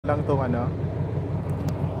lang tong ano.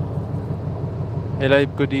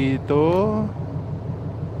 I-live ko dito.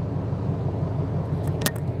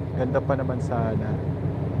 Ganda pa naman sana.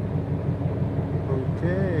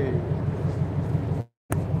 Okay.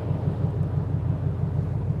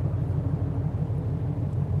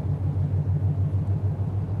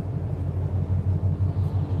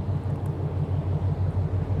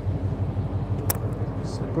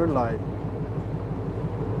 Super light.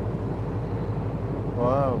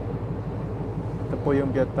 Wow. Ito po yung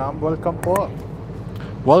Vietnam. Welcome po.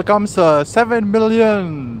 Welcome sa 7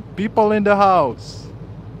 million people in the house.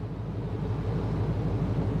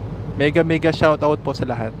 Mega shoutout po sa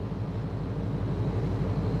lahat.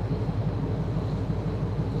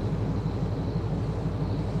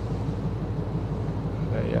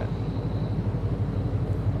 Ayan.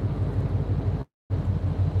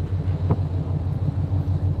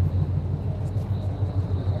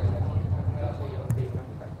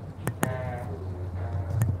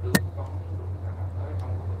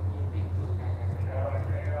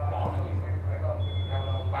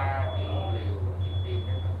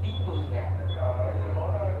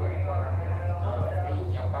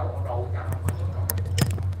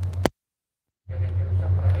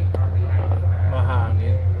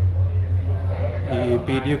 Mahangin.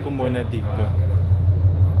 I-video ko muna dito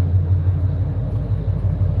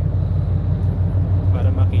para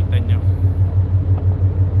makita nyo.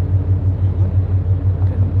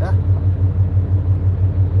 Ganda.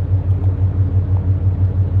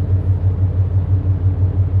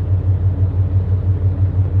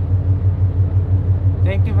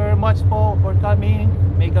 Thank you very much po for coming.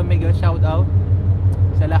 Mega shout out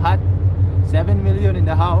sa lahat. 7 million in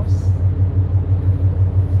the house.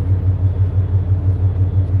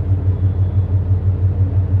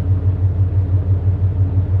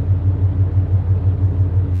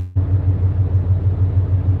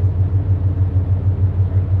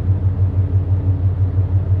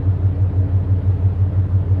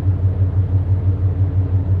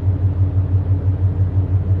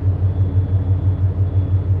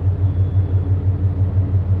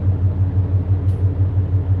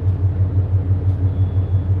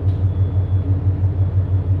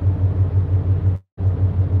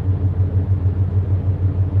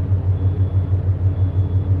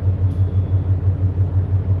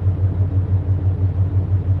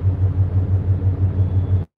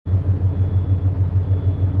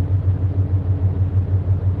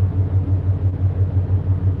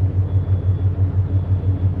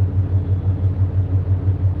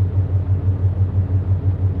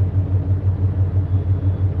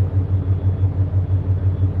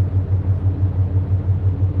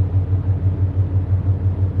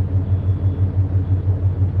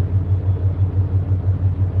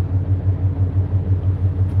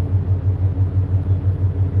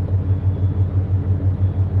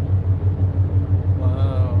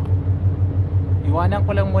 Iwanan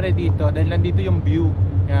ko lang muna dito dahil nandito yung view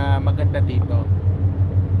na maganda dito.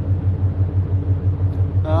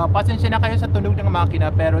 Pasensya na kayo sa tunog ng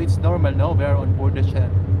makina pero it's normal, no? We're on board the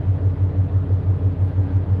ship.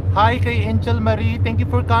 Hi kay Angel Marie, thank you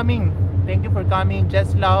for coming. Thank you for coming.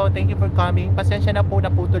 Jeslao, thank you for coming. Pasensya na po,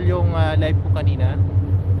 naputol yung live ko kanina.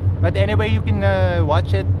 But anyway, you can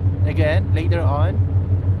watch it again later on.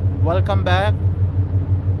 Welcome back.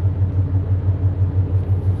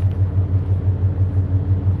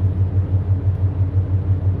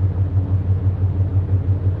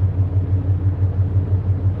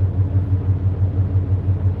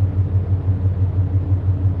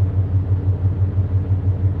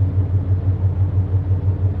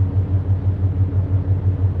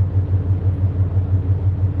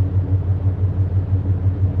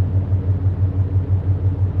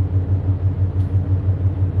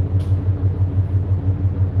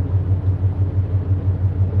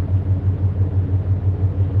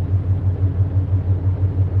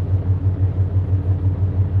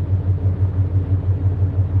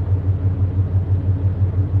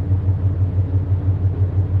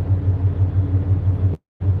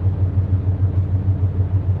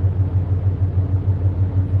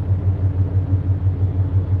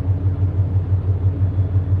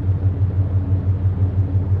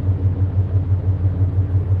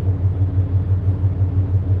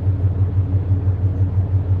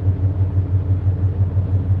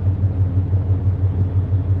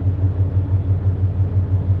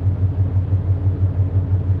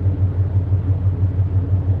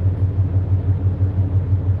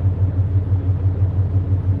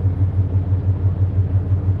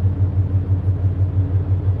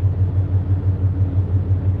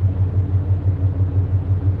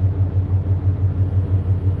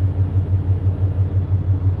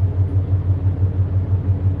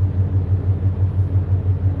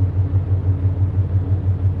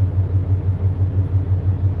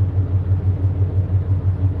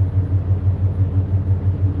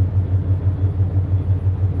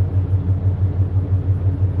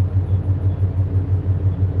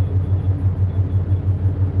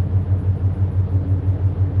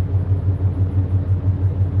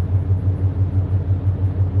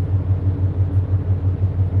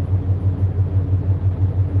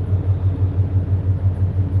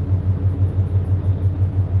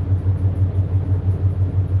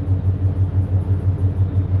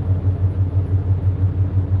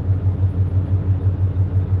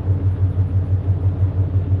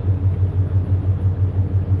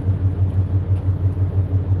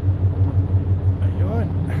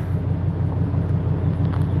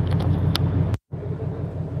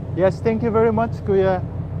 Yes, thank you very much, Kuya.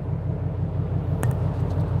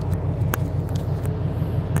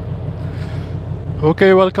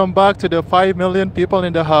 Okay, welcome back to the 5 million people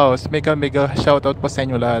in the house. Mega shoutout po sa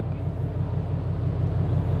inyo lahat.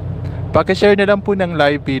 Paki-share na lang po ng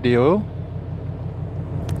live video.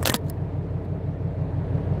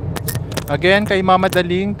 Again, kay Mama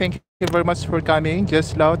Daling, thank you very much for coming.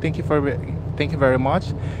 Just Lau, thank you very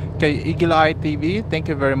much. Kay Eagle Eye TV, thank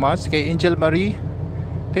you very much. Kay Angel Marie,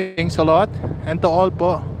 thanks a lot. And to all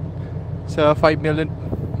po sa 5 million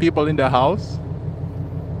people in the house.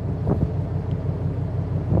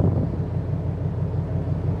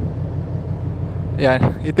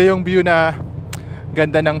 Yan, ito yung view na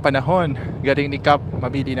ganda ng panahon. Galing ni Cap,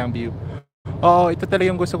 mabili ng view. Oo, ito talaga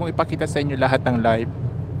yung gusto kong ipakita sa inyo lahat ng live.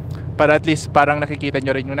 Para at least parang nakikita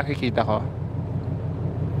nyo rin yung nakikita ko.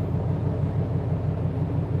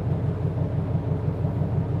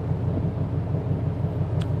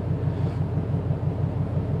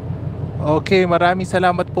 Okay, maraming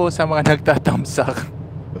salamat po sa mga nagtatamsak.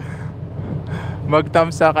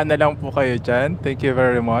 Magtamsakan na lang po kayo dyan. Thank you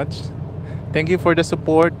very much. Thank you for the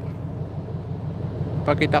support.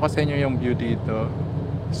 Pakita ko sa inyo yung view dito.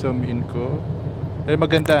 Zoom in ko.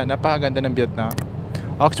 Maganda, napakaganda ng Vietnam.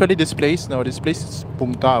 Actually, this place is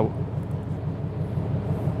Pung Tao.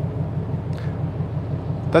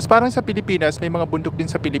 Tapos parang sa Pilipinas, may mga bundok din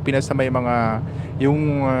sa Pilipinas na may mga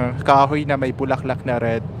yung kahoy na may bulaklak na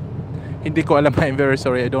red. Hindi ko alam, I'm very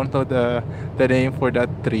sorry. I don't know the name for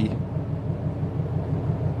that tree.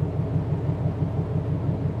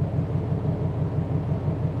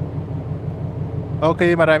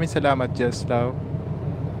 Okay, maraming salamat, Jeslaw.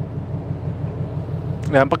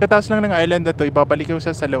 Yan, pagkatapos lang ng island na to, ibabalik ko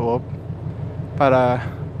siya sa loob para,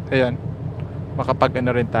 ayan,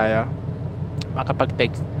 makapag-ano rin tayo,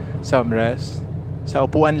 makapag-take some rest sa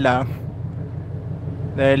upuan lang.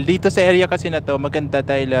 Dahil dito sa area kasi na to, maganda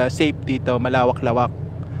dahil safe dito, malawak-lawak.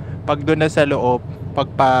 Pag doon na sa loob,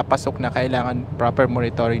 pagpapasok na, kailangan proper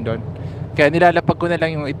monitoring doon. Kaya nilalapag ko na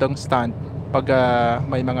lang yung itong stand pag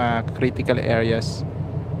may mga critical areas.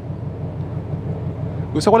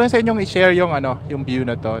 Gusto ko lang sa inyong i-share yung yung view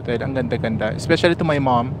na to dahil ang ganda-ganda, especially to my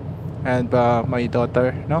mom and my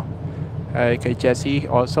daughter, no? Kay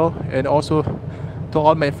Jessie also, and also to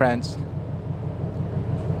all my friends.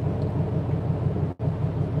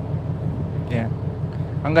 Yeah.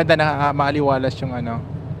 Ang ganda, na maaliwalas yung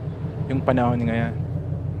yung panahon ngayon.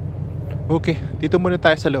 Okay, dito muna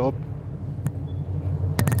tayo sa loob.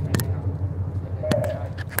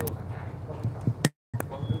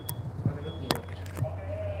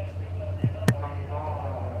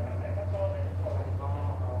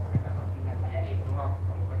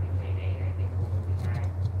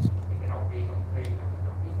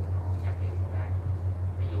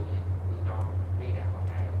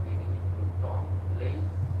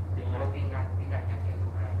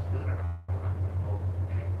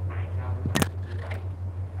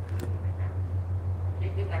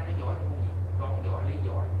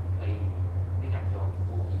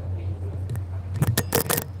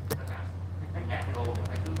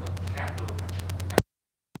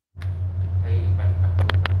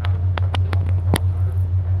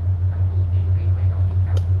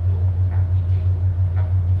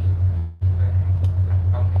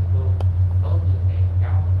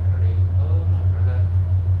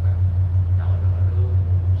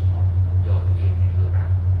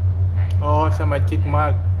 Sa magic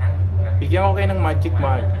mug. Bigyan ko kayo ng magic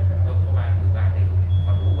mug.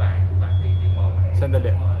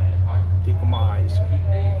 Sandali. Hindi ko maayos.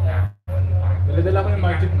 Daladala ko yung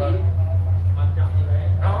magic mug.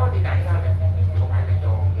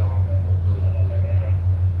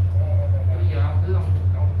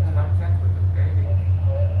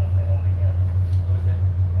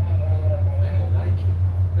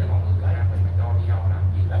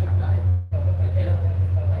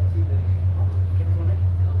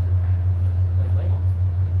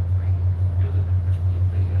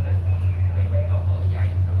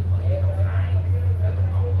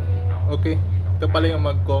 Okay, ito pala yung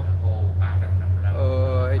mug ko.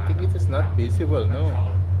 I think it is not visible, no?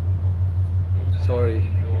 Sorry,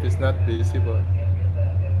 it is not visible.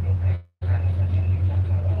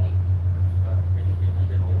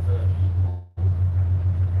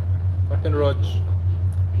 Captain Roge,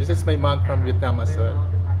 this is my mug from Vietnam as well.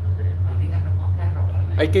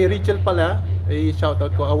 Ay, kay Rachel pala, ay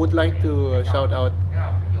shoutout ko. I would like to shout out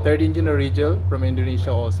Third Engineer Rachel from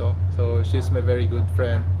Indonesia also. So she's my very good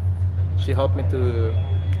friend. She helped me to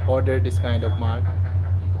order this kind of mug.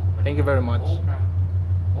 Thank you very much.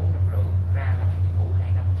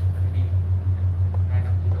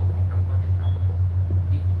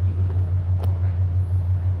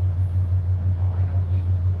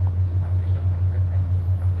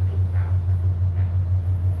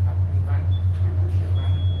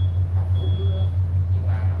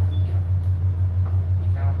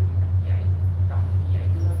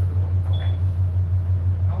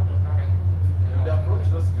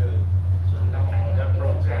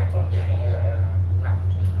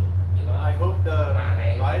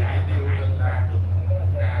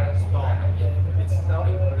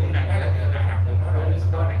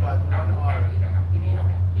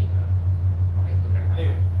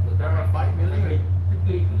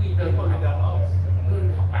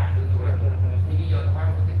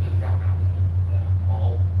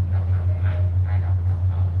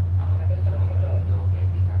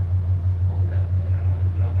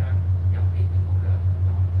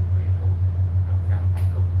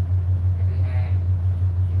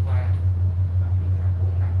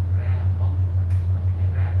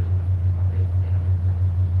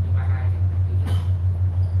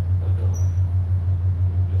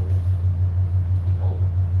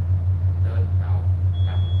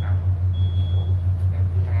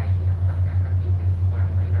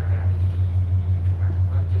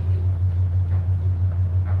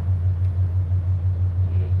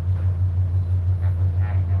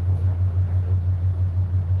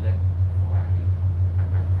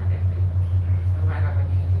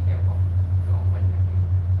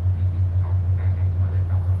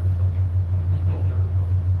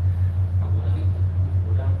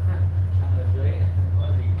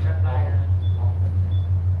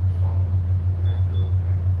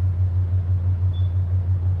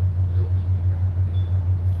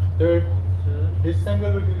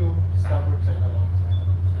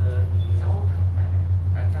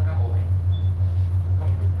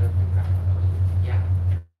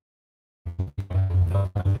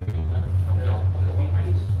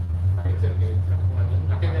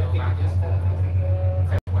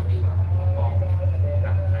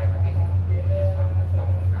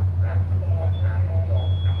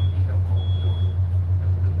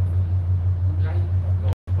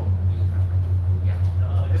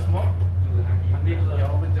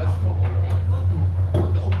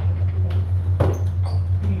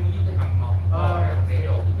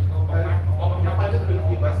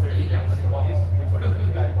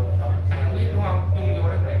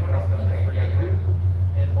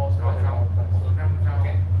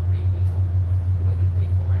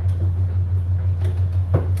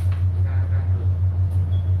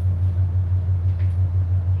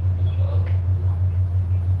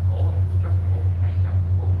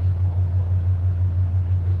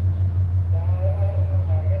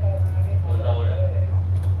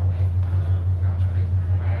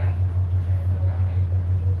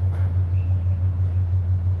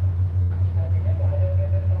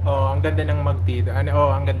 ganda ng mag dito. Ang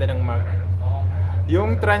ganda ng mag.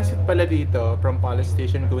 Yung transit pala dito from Palace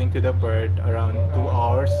Station going to the Perth around 2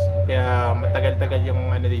 hours. Kaya matagal-tagal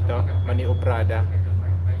yung dito, maniobrada.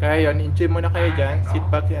 Kaya yun, enjoy muna kayo dyan. Sit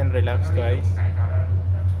back and relax guys.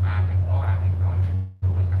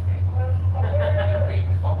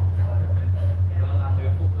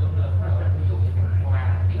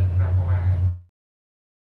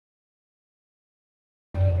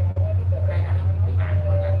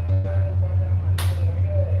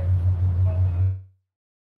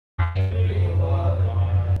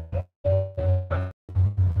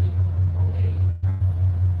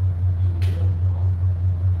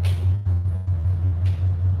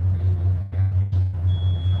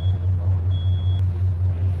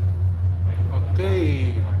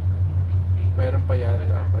 Okay. Mayroon pa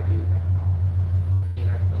yata pa dito.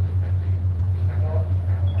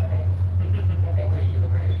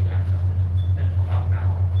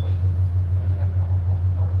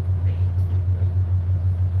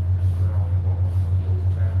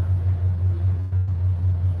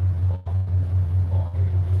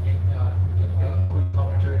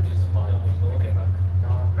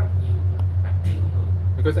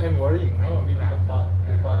 Because I'm worrying.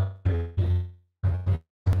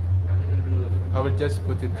 I will just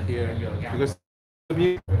put it here because the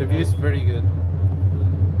view is very good.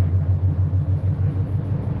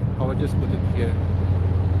 I will just put it here.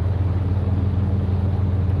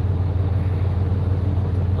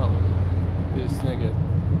 Oh, this is not good.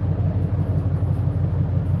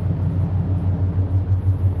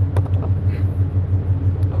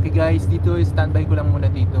 Okay guys, dito standby ko lang muna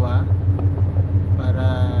dito para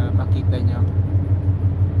makita nyo.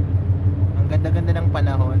 Ang ganda-ganda ng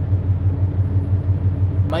panahon.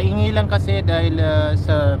 Maingay lang kasi dahil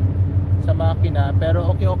sa makina, pero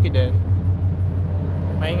okay din.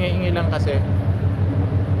 Maingay-ingay lang kasi.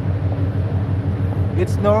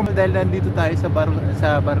 It's normal dahil nandito tayo sa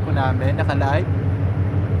barko namin, naka-live.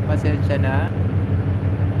 Pasensya na.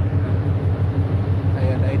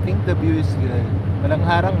 Ayan, I think the view is good. Walang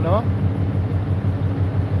harang, no?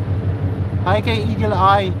 Hi kay Eagle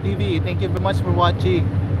Eye TV, thank you very much for watching.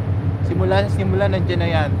 Simula nandiyan na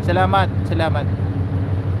yan. Salamat.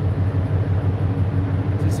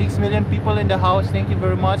 So 6 million people in the house, thank you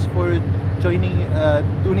very much for tuning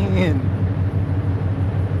in.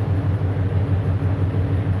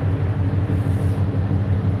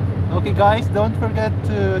 Okay guys, don't forget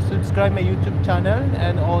to subscribe my YouTube channel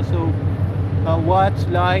and also watch,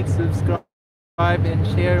 like, subscribe and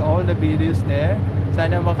share all the videos there.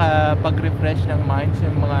 Sana makapag-refresh ng minds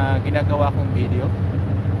yung mga ginagawa kong video.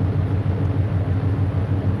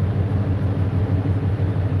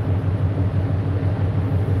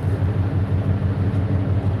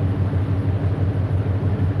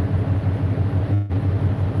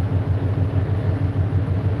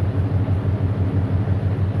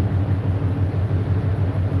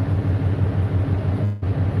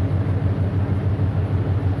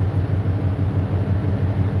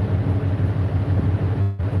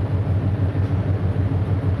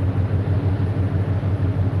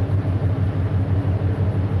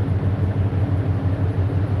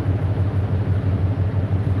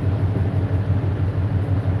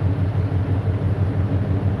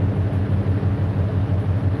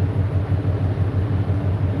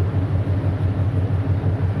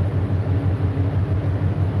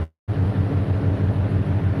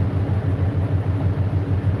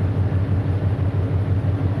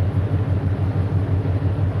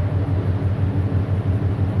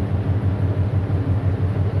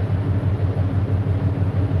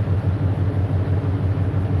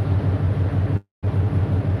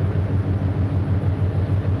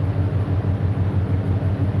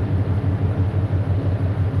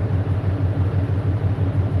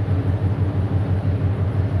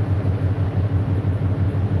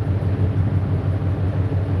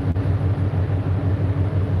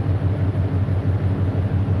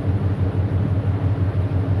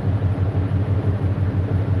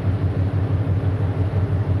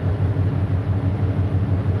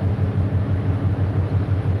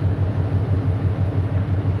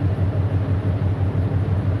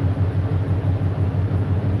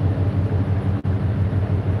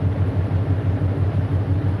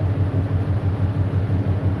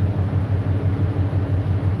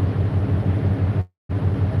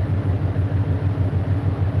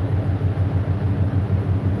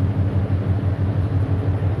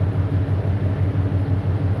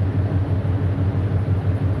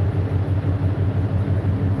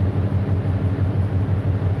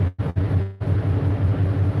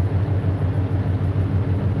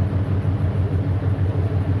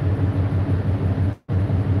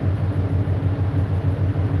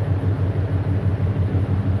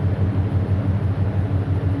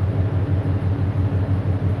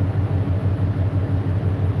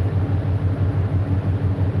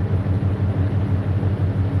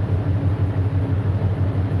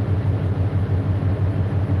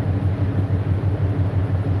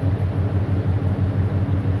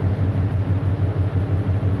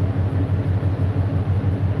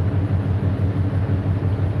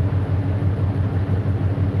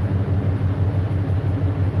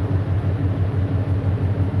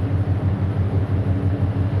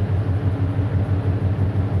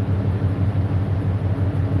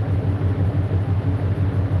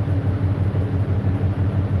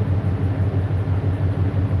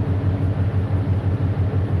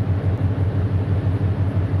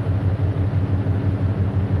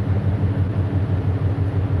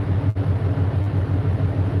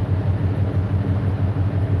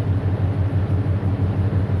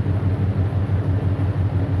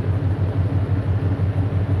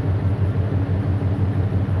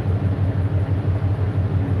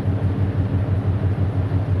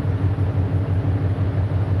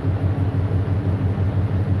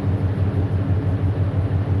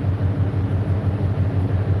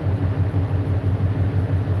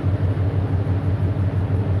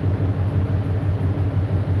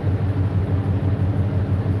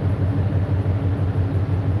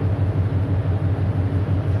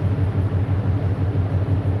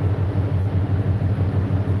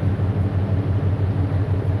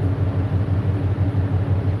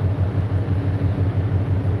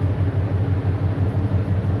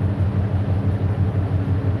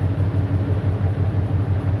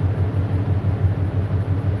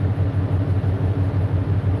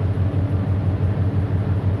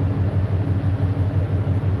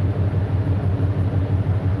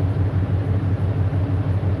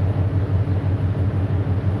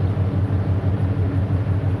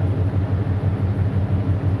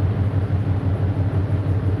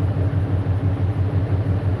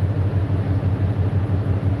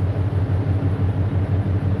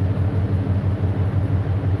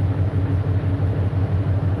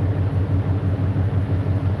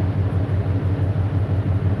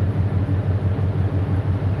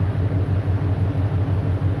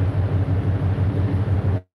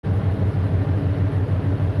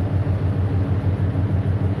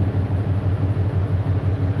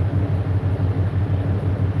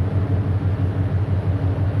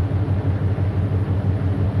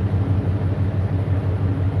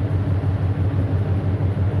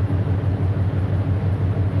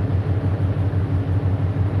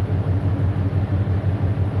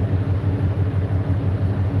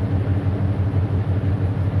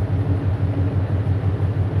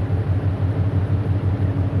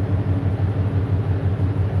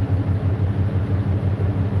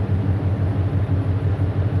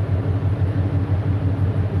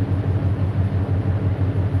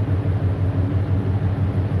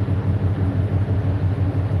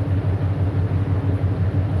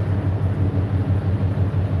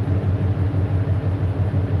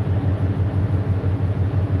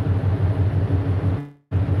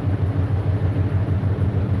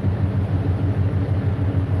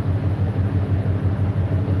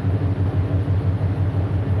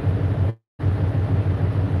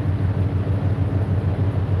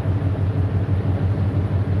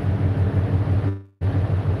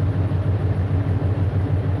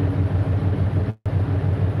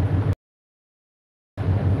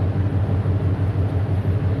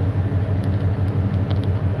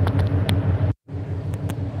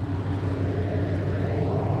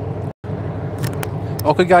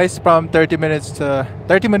 Okay guys, from 30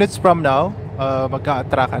 minutes from now,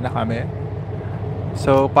 magka-atraka na kami.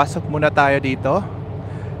 So pasok muna tayo dito.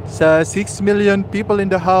 Sa 6 million people in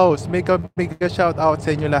the house, make a shout out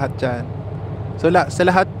sa inyo lahat dyan. So sa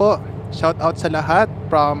lahat po, shout out sa lahat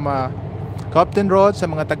from Capitan Road, sa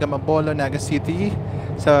mga taga Mambolo, Naga City,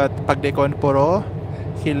 sa Pagdecon Puro,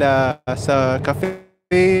 sila sa Cafe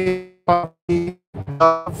family,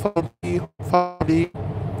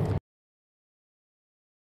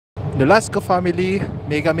 the Lasco family,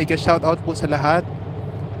 mega shout out po sa lahat.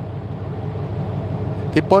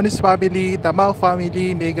 Tiponis family, Tamao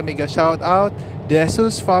family, mega shout out. De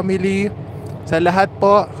Jesus family, sa lahat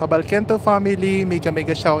po, Cabalquento family,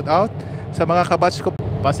 mega shout out. Sa mga kabatch ko,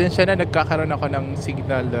 pasensya na nagkakaroon ako ng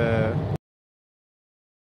signal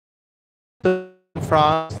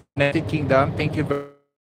from United Kingdom. Thank you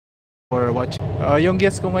for watching. Yung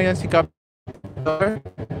guest ko ngayon si Capitan.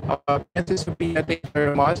 Princess Sophia, thank you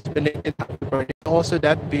very much. Belated happy birthday. Also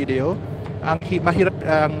that video. Mahirap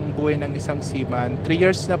ang buhay ng isang seaman. 3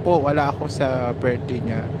 years na po wala ako sa birthday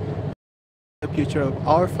niya. The future of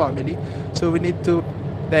our family. So we need to,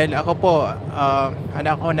 dahil ako po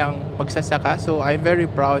anak ko ng magsasaka, so I'm very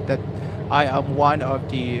proud that I am one of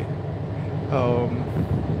the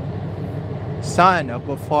son of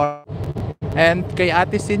a farm. And kay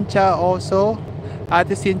Ate Cynthia also,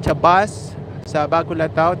 Ate Cynthia Bas sa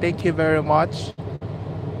Bagulataw, thank you very much.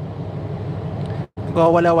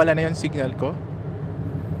 Wala na yung signal ko.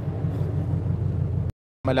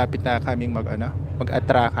 Malapit na kaming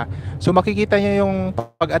mag-atraka. So makikita niyo yung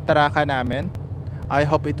pag-atraka namin. I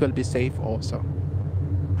hope it will be safe also.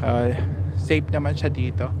 Safe naman siya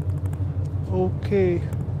dito. Okay.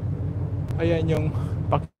 Ayan yung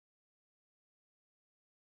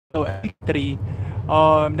victory.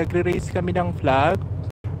 Nagre-raise kami ng flag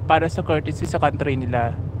para sa courtesy sa country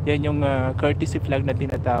nila. Yan yung courtesy flag na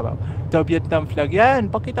tinatawag. So Vietnam flag.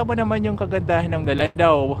 Yan, pakita mo naman yung kagandahan ng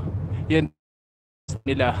Dalandaw. Yan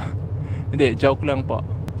nila. Hindi, joke lang po.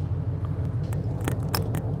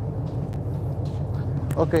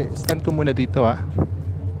 Okay, stand ko muna dito ah.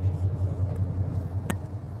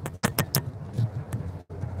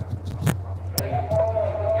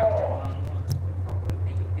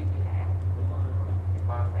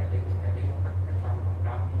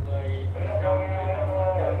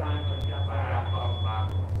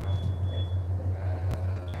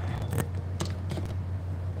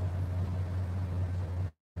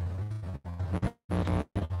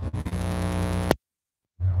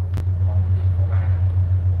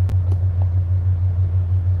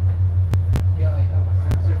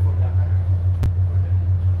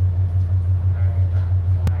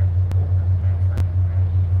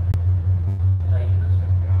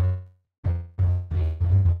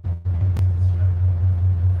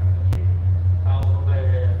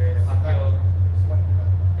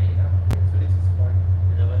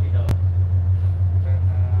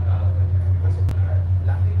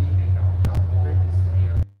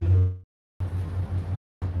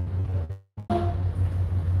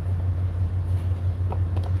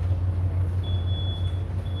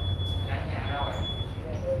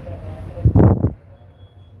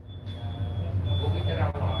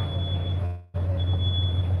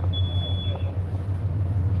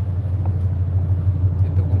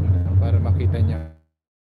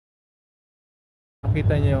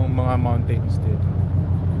 Makita niyo yung mga mountains dito.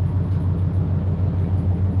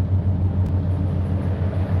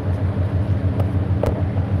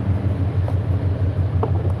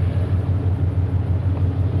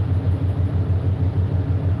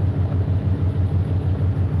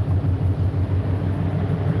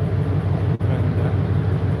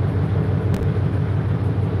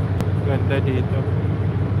 Ganda dito.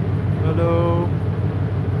 Hello.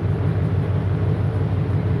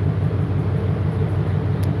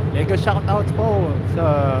 Mega shoutout po sa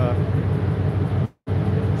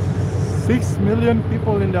 6 million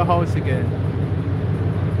people in the house again.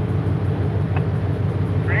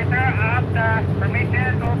 Operator,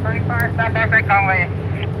 permission to 34 stop every conway.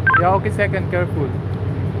 Yeah, okay, second, careful.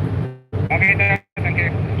 Okay, thank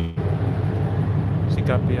you. Si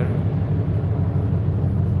Capitan.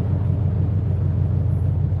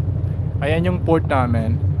 Ayan yung port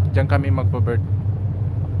namin. Diyan kami magpo-birth.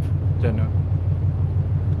 Diyan o.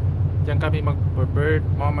 Diyan kami magpo-birth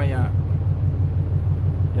mamaya.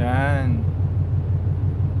 Yan.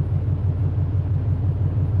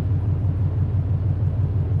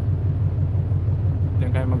 Diyan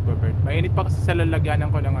kami magpo-birth. Mainit pa kasi sa lalagyanan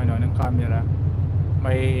ko ng ng camera.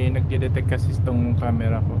 May nagde-detect kasi itong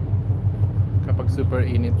camera ko kapag super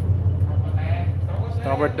init.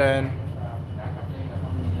 Starboard 10.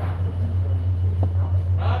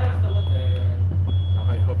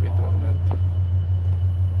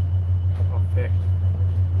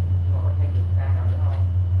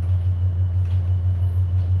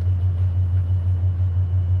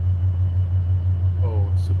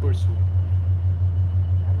 Super soup.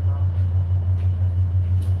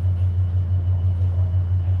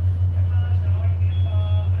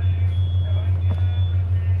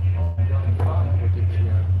 Put it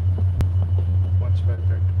here. Much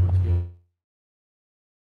better to put here.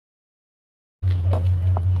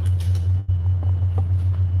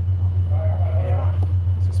 Yeah,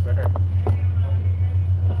 this is better.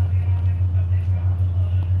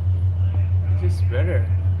 This is better.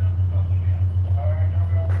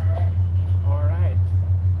 All right.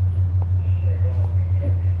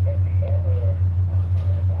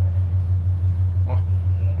 Oh,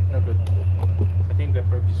 no good. I think the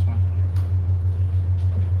purpose one.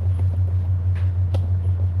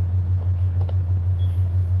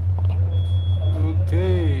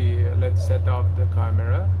 Okay, let's set up the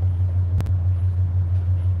camera.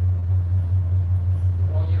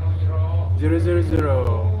 000.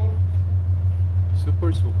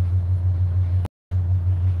 Super soup.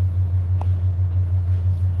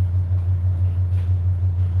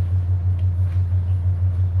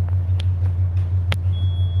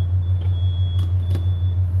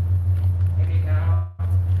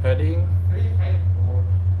 Heading.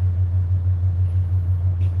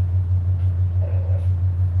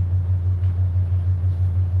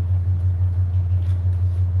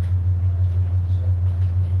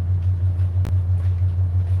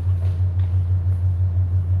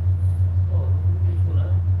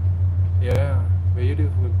 Yeah,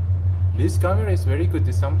 beautiful. This camera is very good,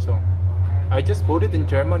 the Samsung. I just bought it in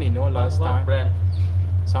Germany, no, last time. Brand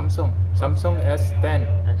Samsung S10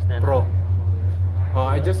 S10 Pro.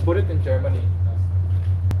 I just bought it in Germany.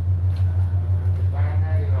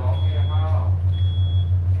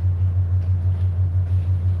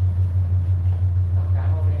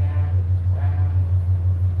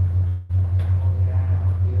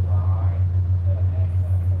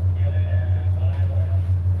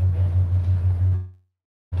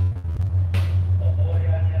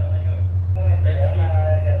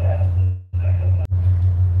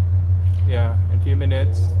 Yeah, in few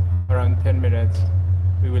minutes, around 10 minutes,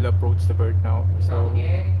 we will approach the bird now. So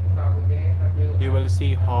you will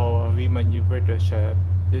see how we maneuver the ship,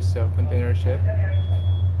 this container ship.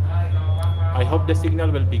 I hope the signal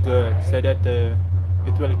will be good so that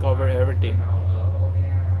it will cover everything.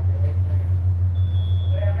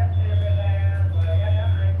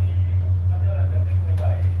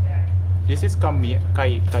 This is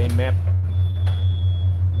Kai map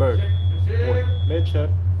bird. Medship.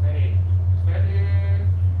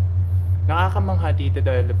 Nakakamangha dito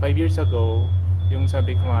dahil 5 years ago, yung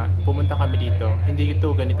sabi ko nga, pumunta kami dito, hindi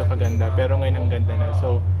ito ganito kaganda, pero ngayon ang ganda na.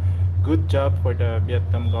 So, good job for the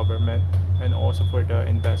Vietnam government and also for the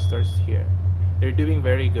investors here. They're doing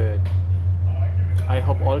very good. I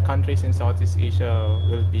hope all countries in Southeast Asia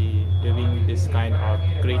will be doing this kind of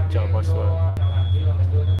great job as well.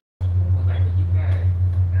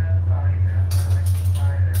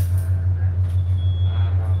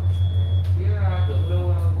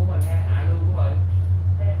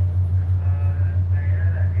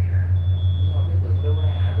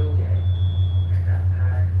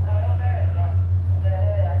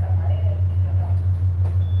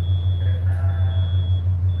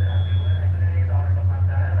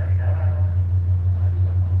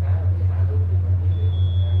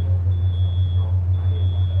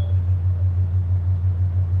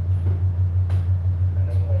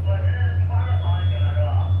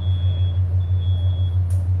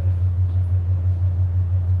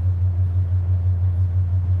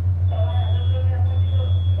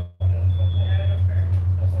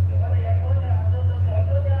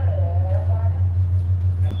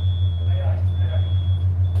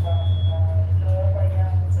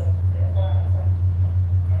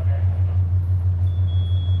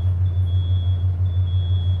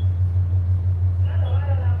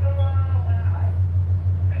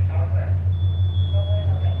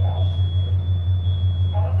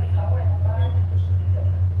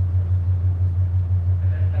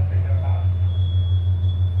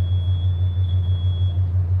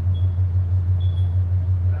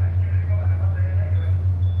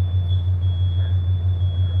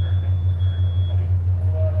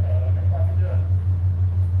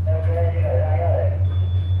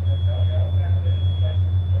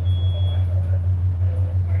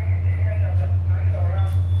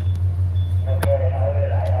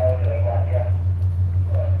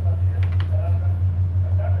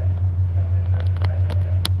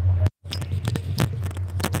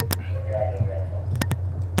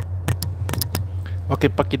 Okay,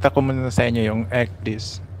 pakita ko muna sa inyo yung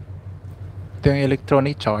ECDIS. Ito yung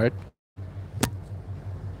electronic chart.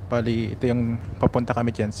 Bali, ito yung papunta kami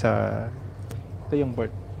dyan sa... Ito yung bird.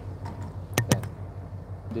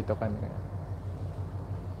 Dito kami ngayon.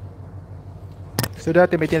 So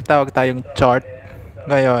dati may tinatawag tayong chart.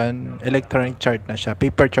 Ngayon, electronic chart na siya.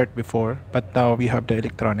 Paper chart before, but now we have the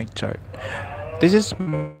electronic chart. This is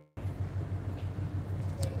okay.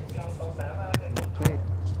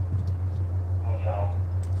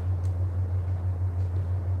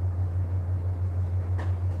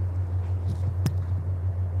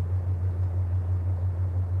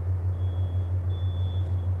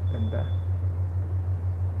 Ganda.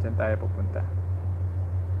 Diyan tayo pupunta.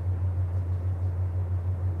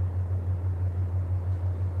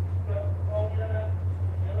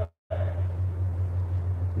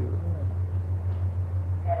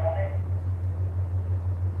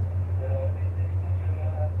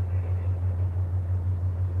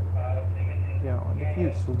 Yeah, on the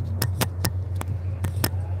view soon.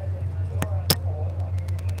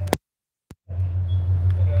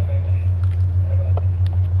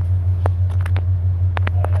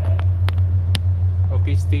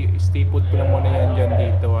 Okay, stay put ko lang muna yan dyan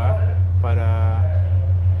dito para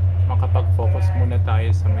makapag-focus muna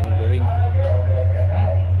tayo sa maneuvering.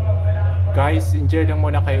 Guys, enjoy lang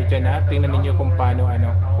muna kayo dyan Tingnan niyo kung paano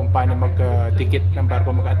mag-ticket ng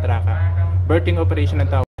barko, mag-atraka. Berthing operation ng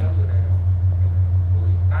tawag.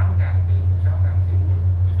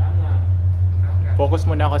 Focus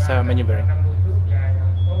muna ako sa maneuvering.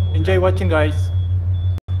 Enjoy watching, guys.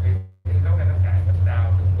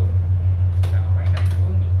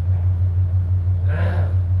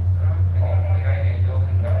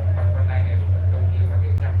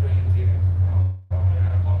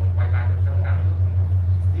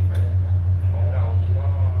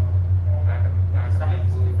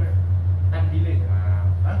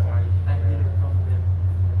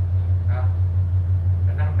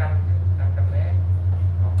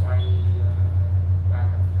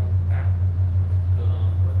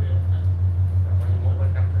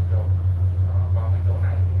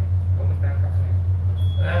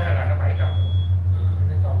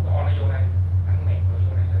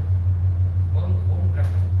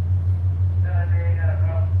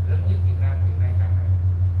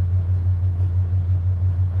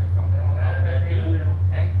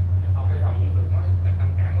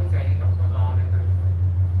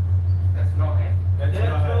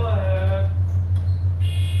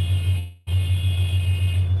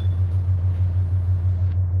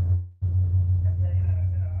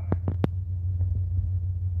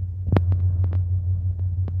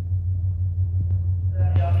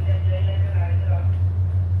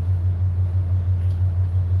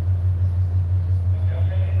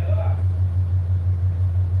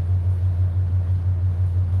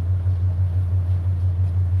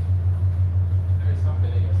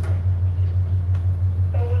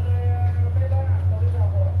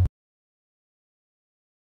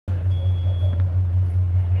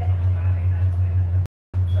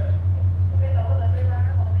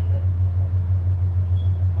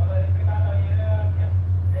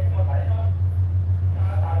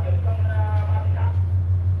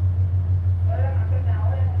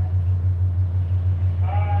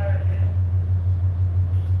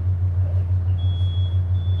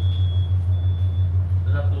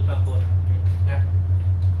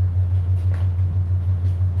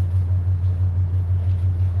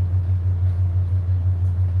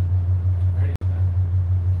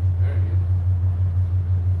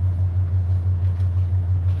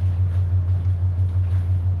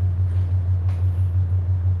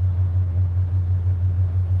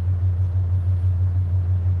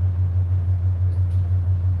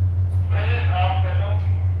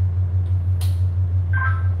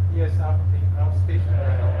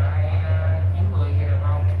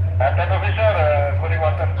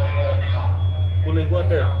 Cooling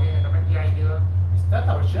water. Is that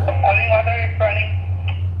our ship? Cooling water is running.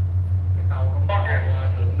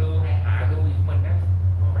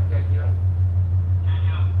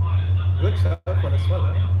 Good cell phone as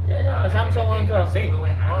well, Yeah, Samsung also. Same.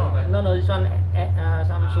 Oh. No, this one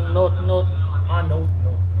Samsung Note Note.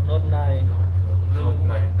 Note 9. Note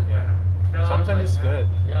 9. Yeah. Samsung is good.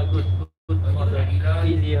 Yeah, good model.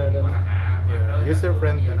 Easier than. Yeah. User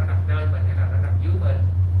friendly.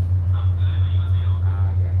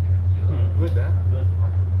 Good, huh? Good.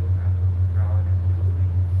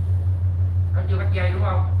 Có chưa cắt dây đúng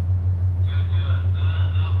không?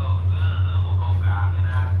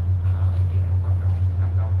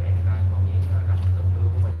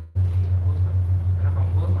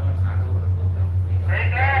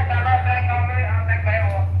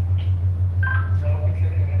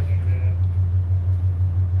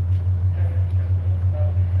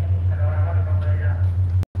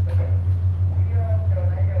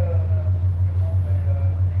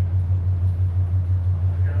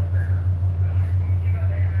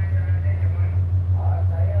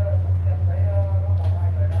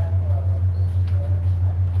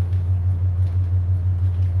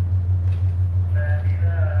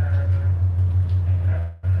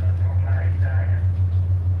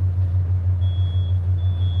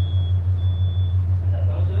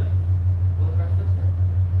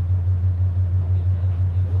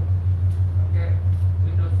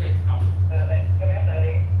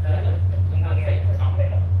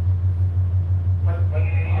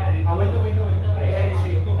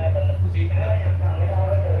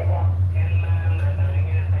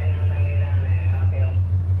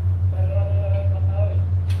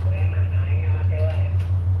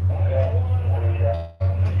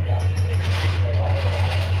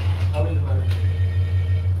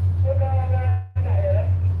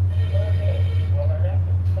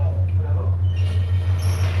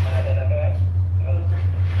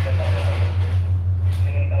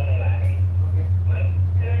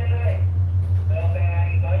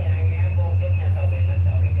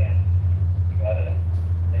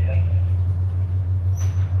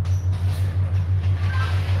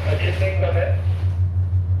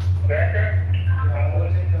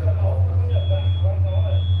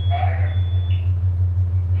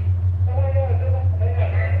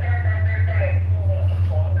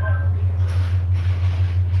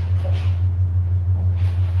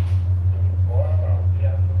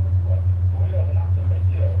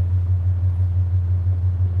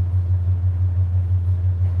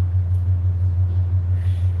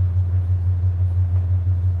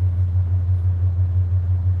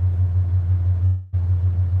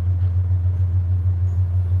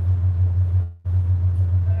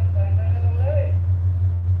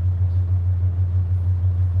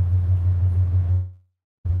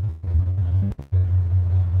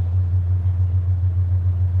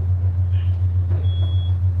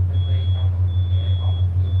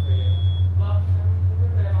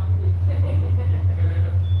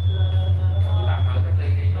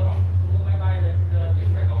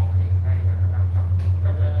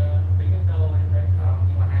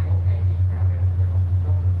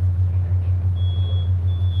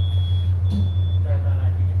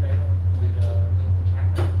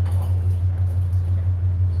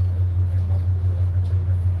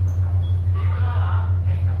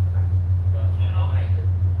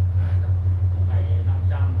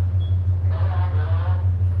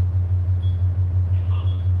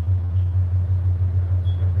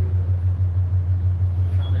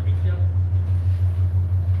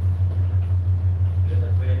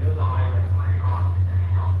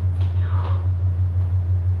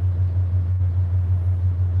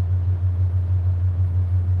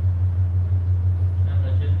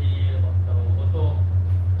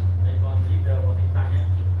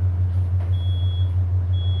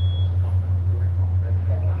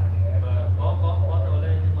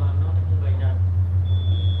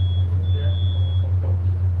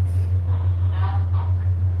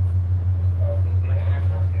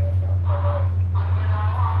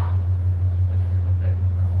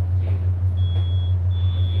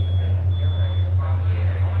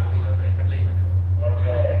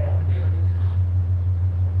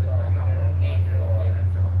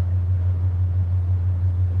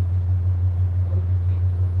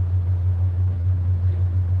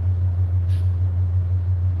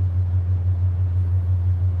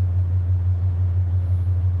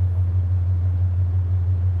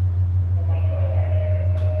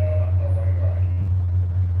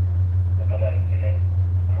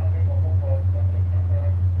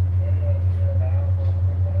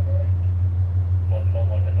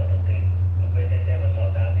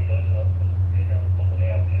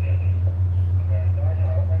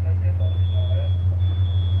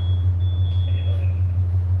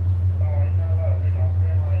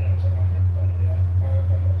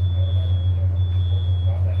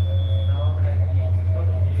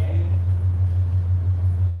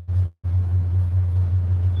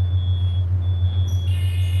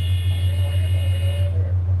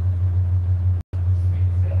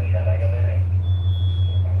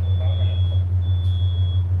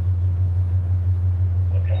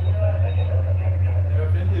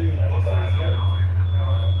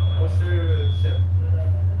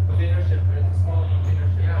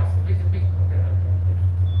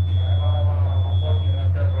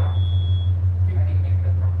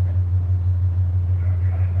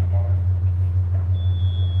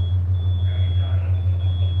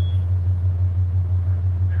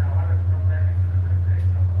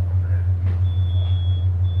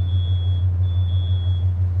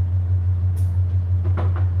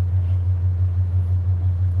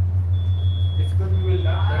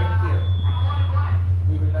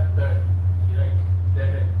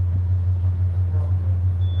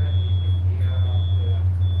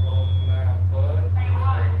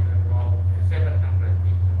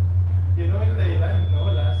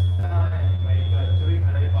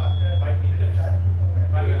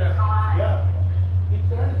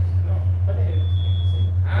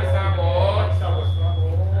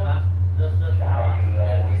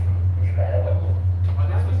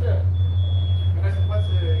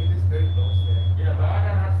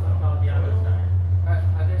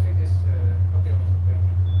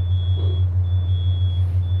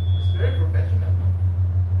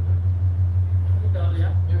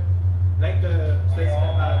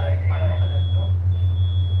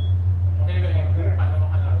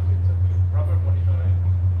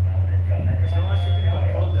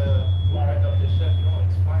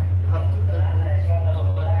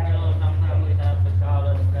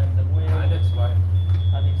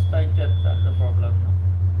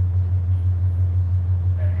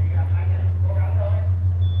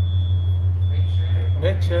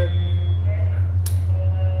 check.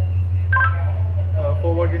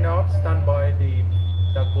 Forward now. Stand by. The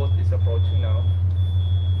tugboat is approaching now.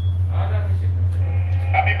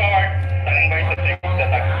 Copy forward. Standing by to take the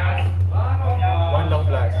tugboat. One long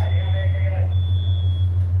blast.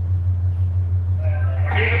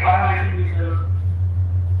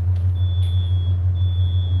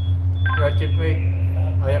 Your shipmate.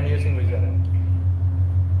 I am using wizard.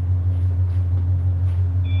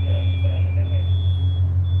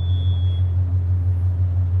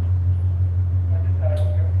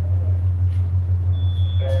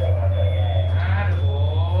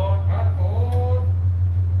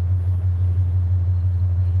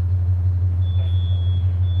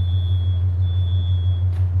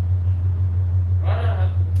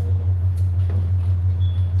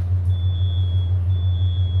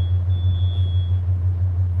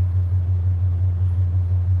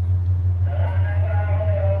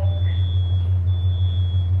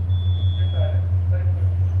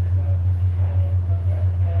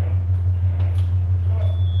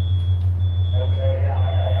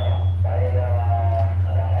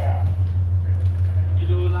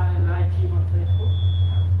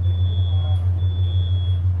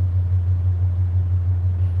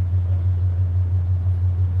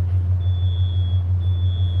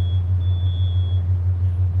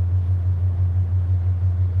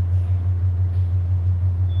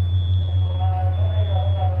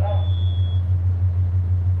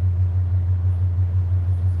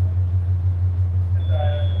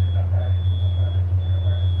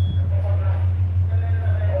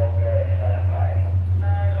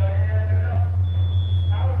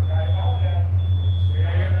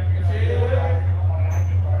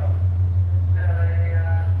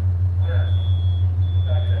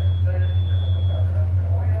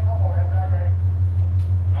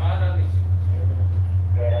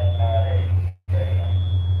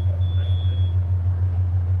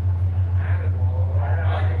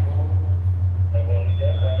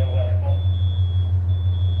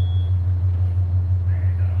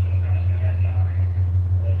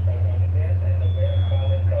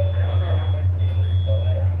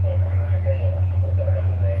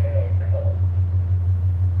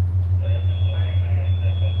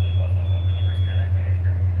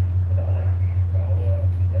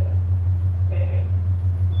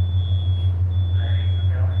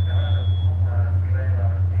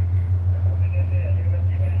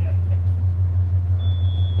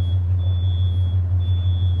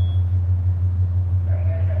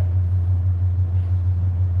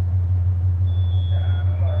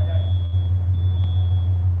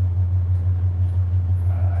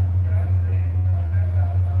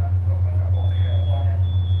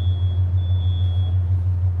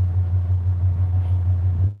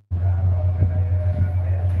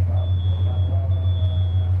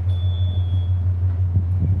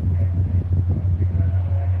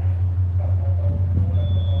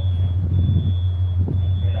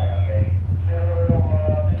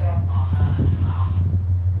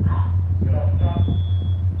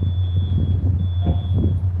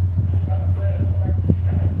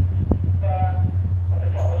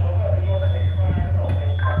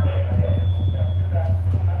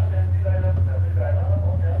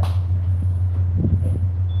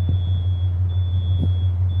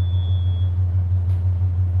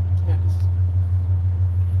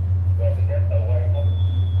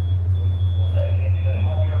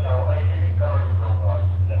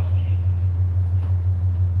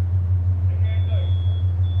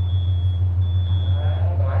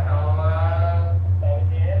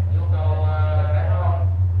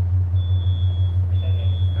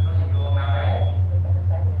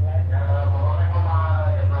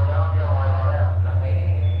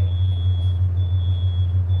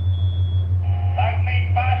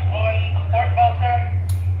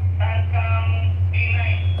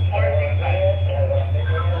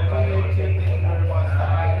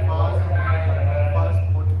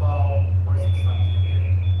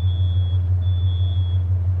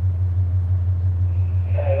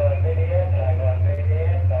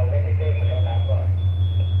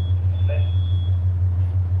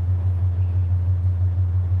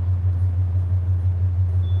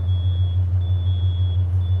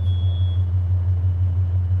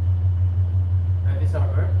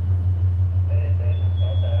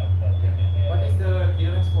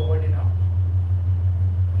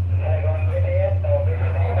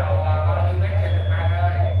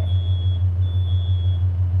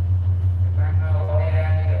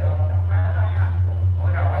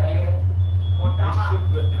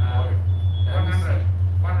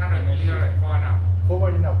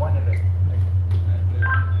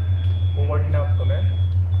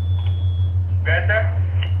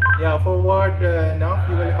 Yeah, forward now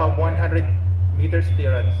you will have 100 meters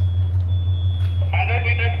clearance. 100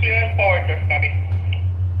 meters clearance forward, sir. Copy.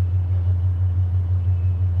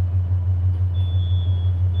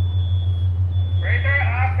 Raider,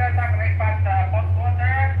 after attack, right past post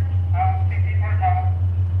water, 64 down.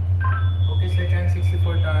 Okay, second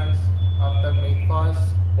 64 tons after make pass,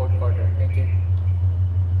 port quarter. Thank you.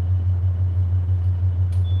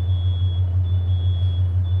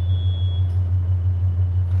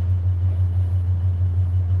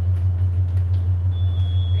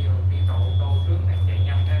 đi tàu ô tô trước này chạy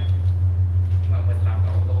nhanh ha, nhưng mà mình làm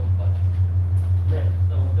tàu ô tô mình Dạ,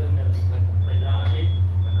 đầu tư này mình phải ra ít.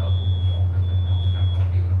 mình ở khu vực một nên mình làm bao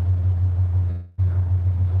nhiêu là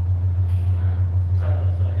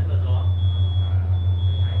Sợ nhất là gió.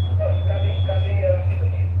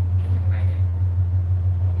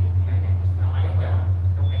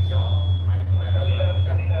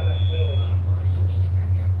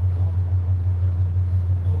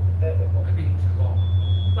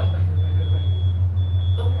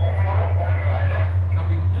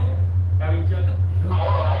 Cabin trước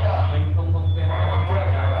mình không quen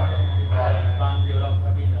cabin trước là toàn điều động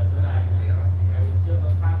cabin ở chỗ này. Cabin trước nó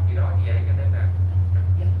khác thì đó thì vậy cho nên là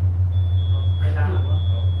hay là đúng không?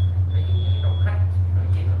 ví dụ như đầu khách nói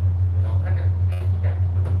gì nữa đầu khách là chắc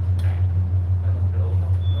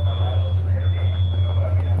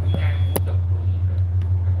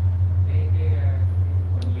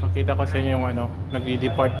Pakita ko sa inyo yung ano,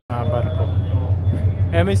 nagdi-depart na barko.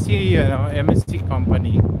 MSC, MSC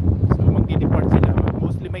company. So magdi-depart sila.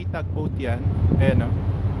 Mostly may tugboat yan. Ayan, no?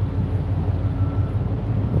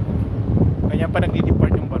 Kanya pa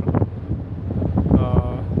nagdi-depart yung barko.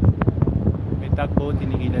 May tugboat,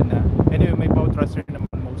 tinigilan na. Anyway, may bow thruster naman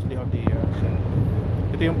mostly of the ship.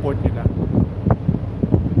 Ito yung port nila.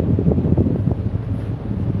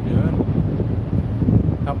 Yun.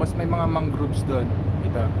 Tapos may mga mangroves doon.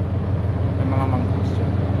 Ito. May mga mangroves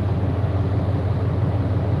dyan.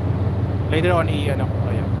 Later on, ano ko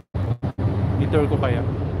kaya. I-tour ko kaya.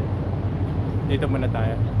 Dito muna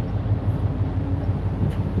tayo.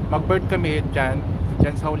 Mag-bird kami dyan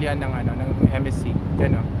sa hulihan ng, ng MSC.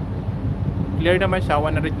 Dyan, no? Clear naman siya.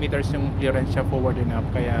 100 meters yung clearance siya forward enough.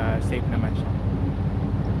 Kaya safe naman siya.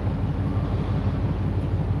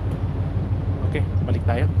 Okay, balik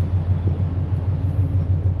tayo.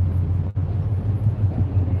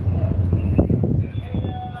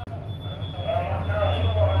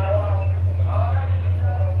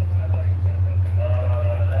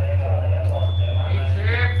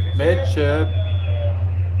 Bedship.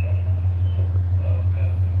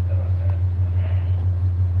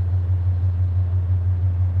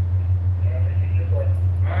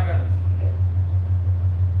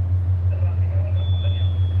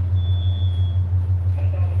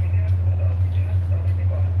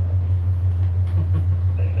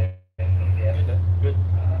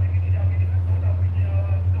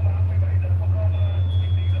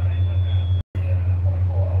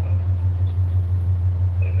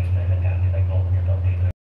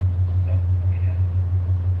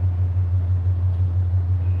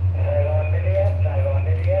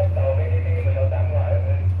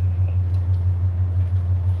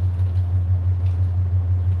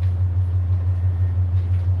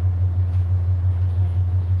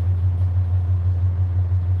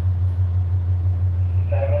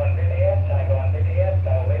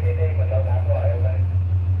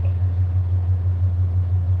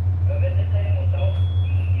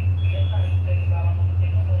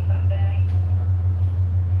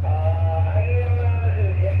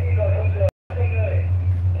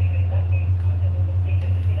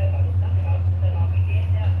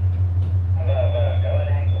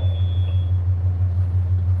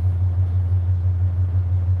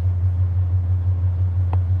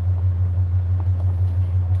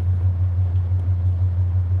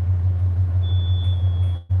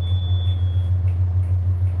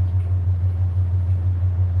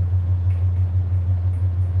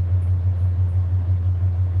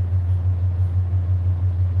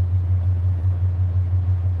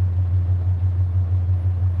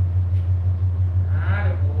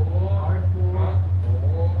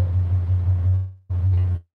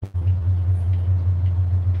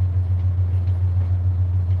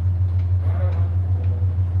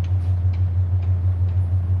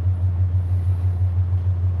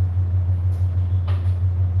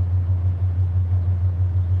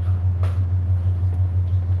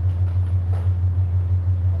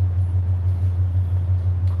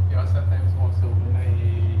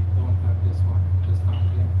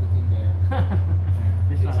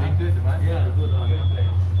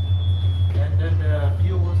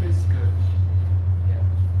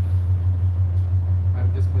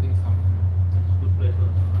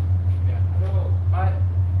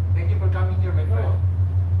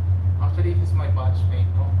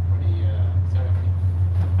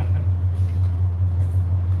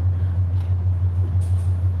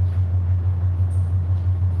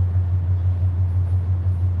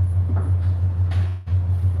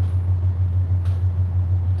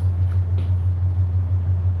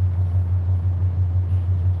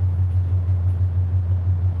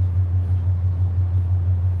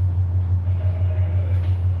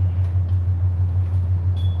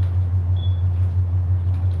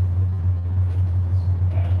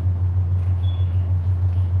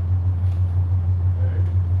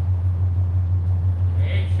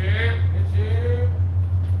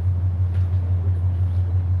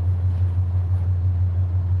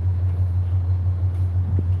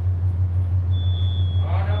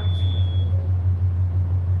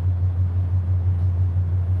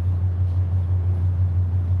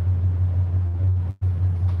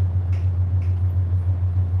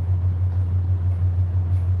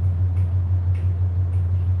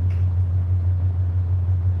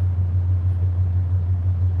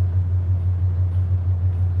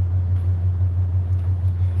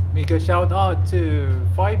 Make a shout out to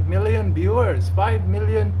 5 million viewers, 5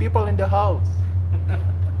 million people in the house.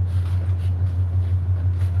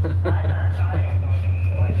 $1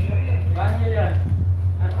 million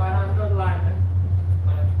and 100 likes.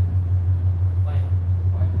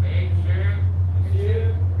 Make sure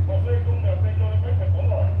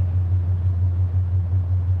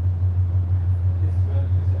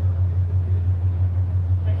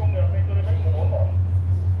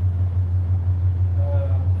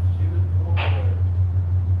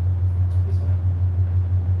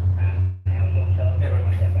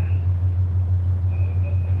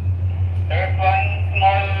There's one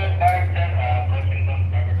small Berthing approaching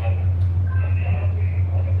from Capitan.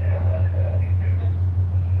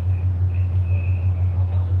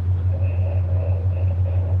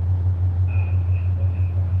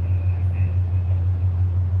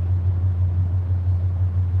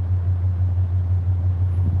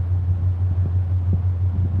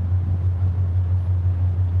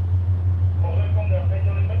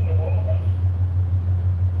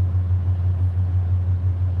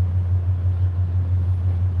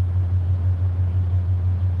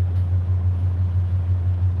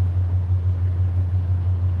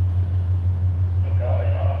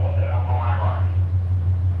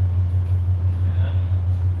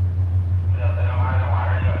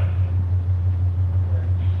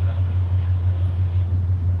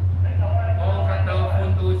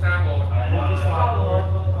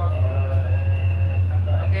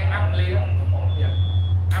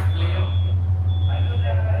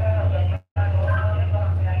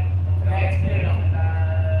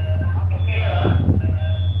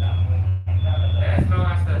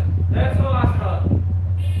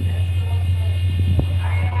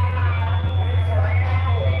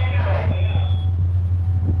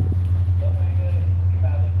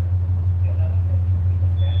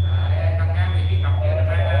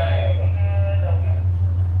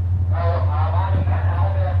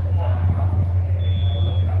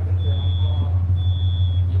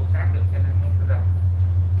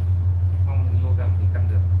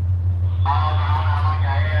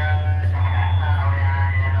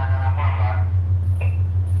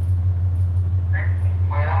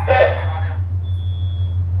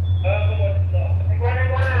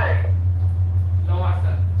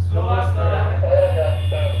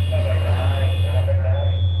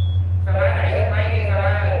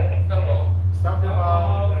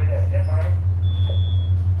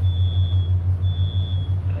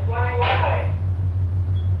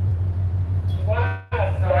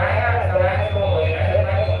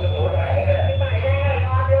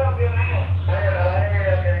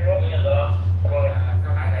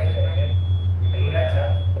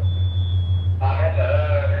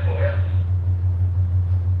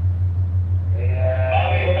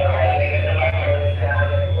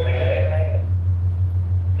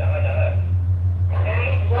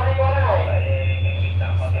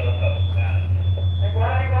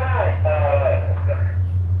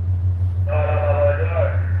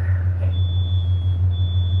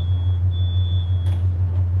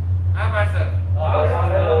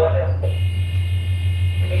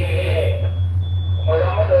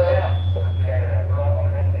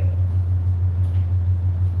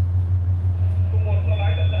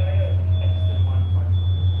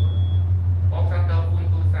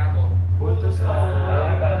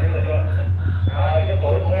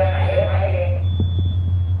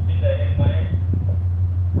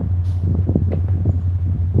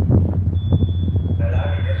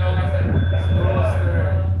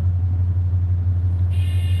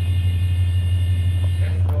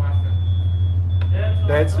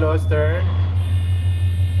 Let's slow stern.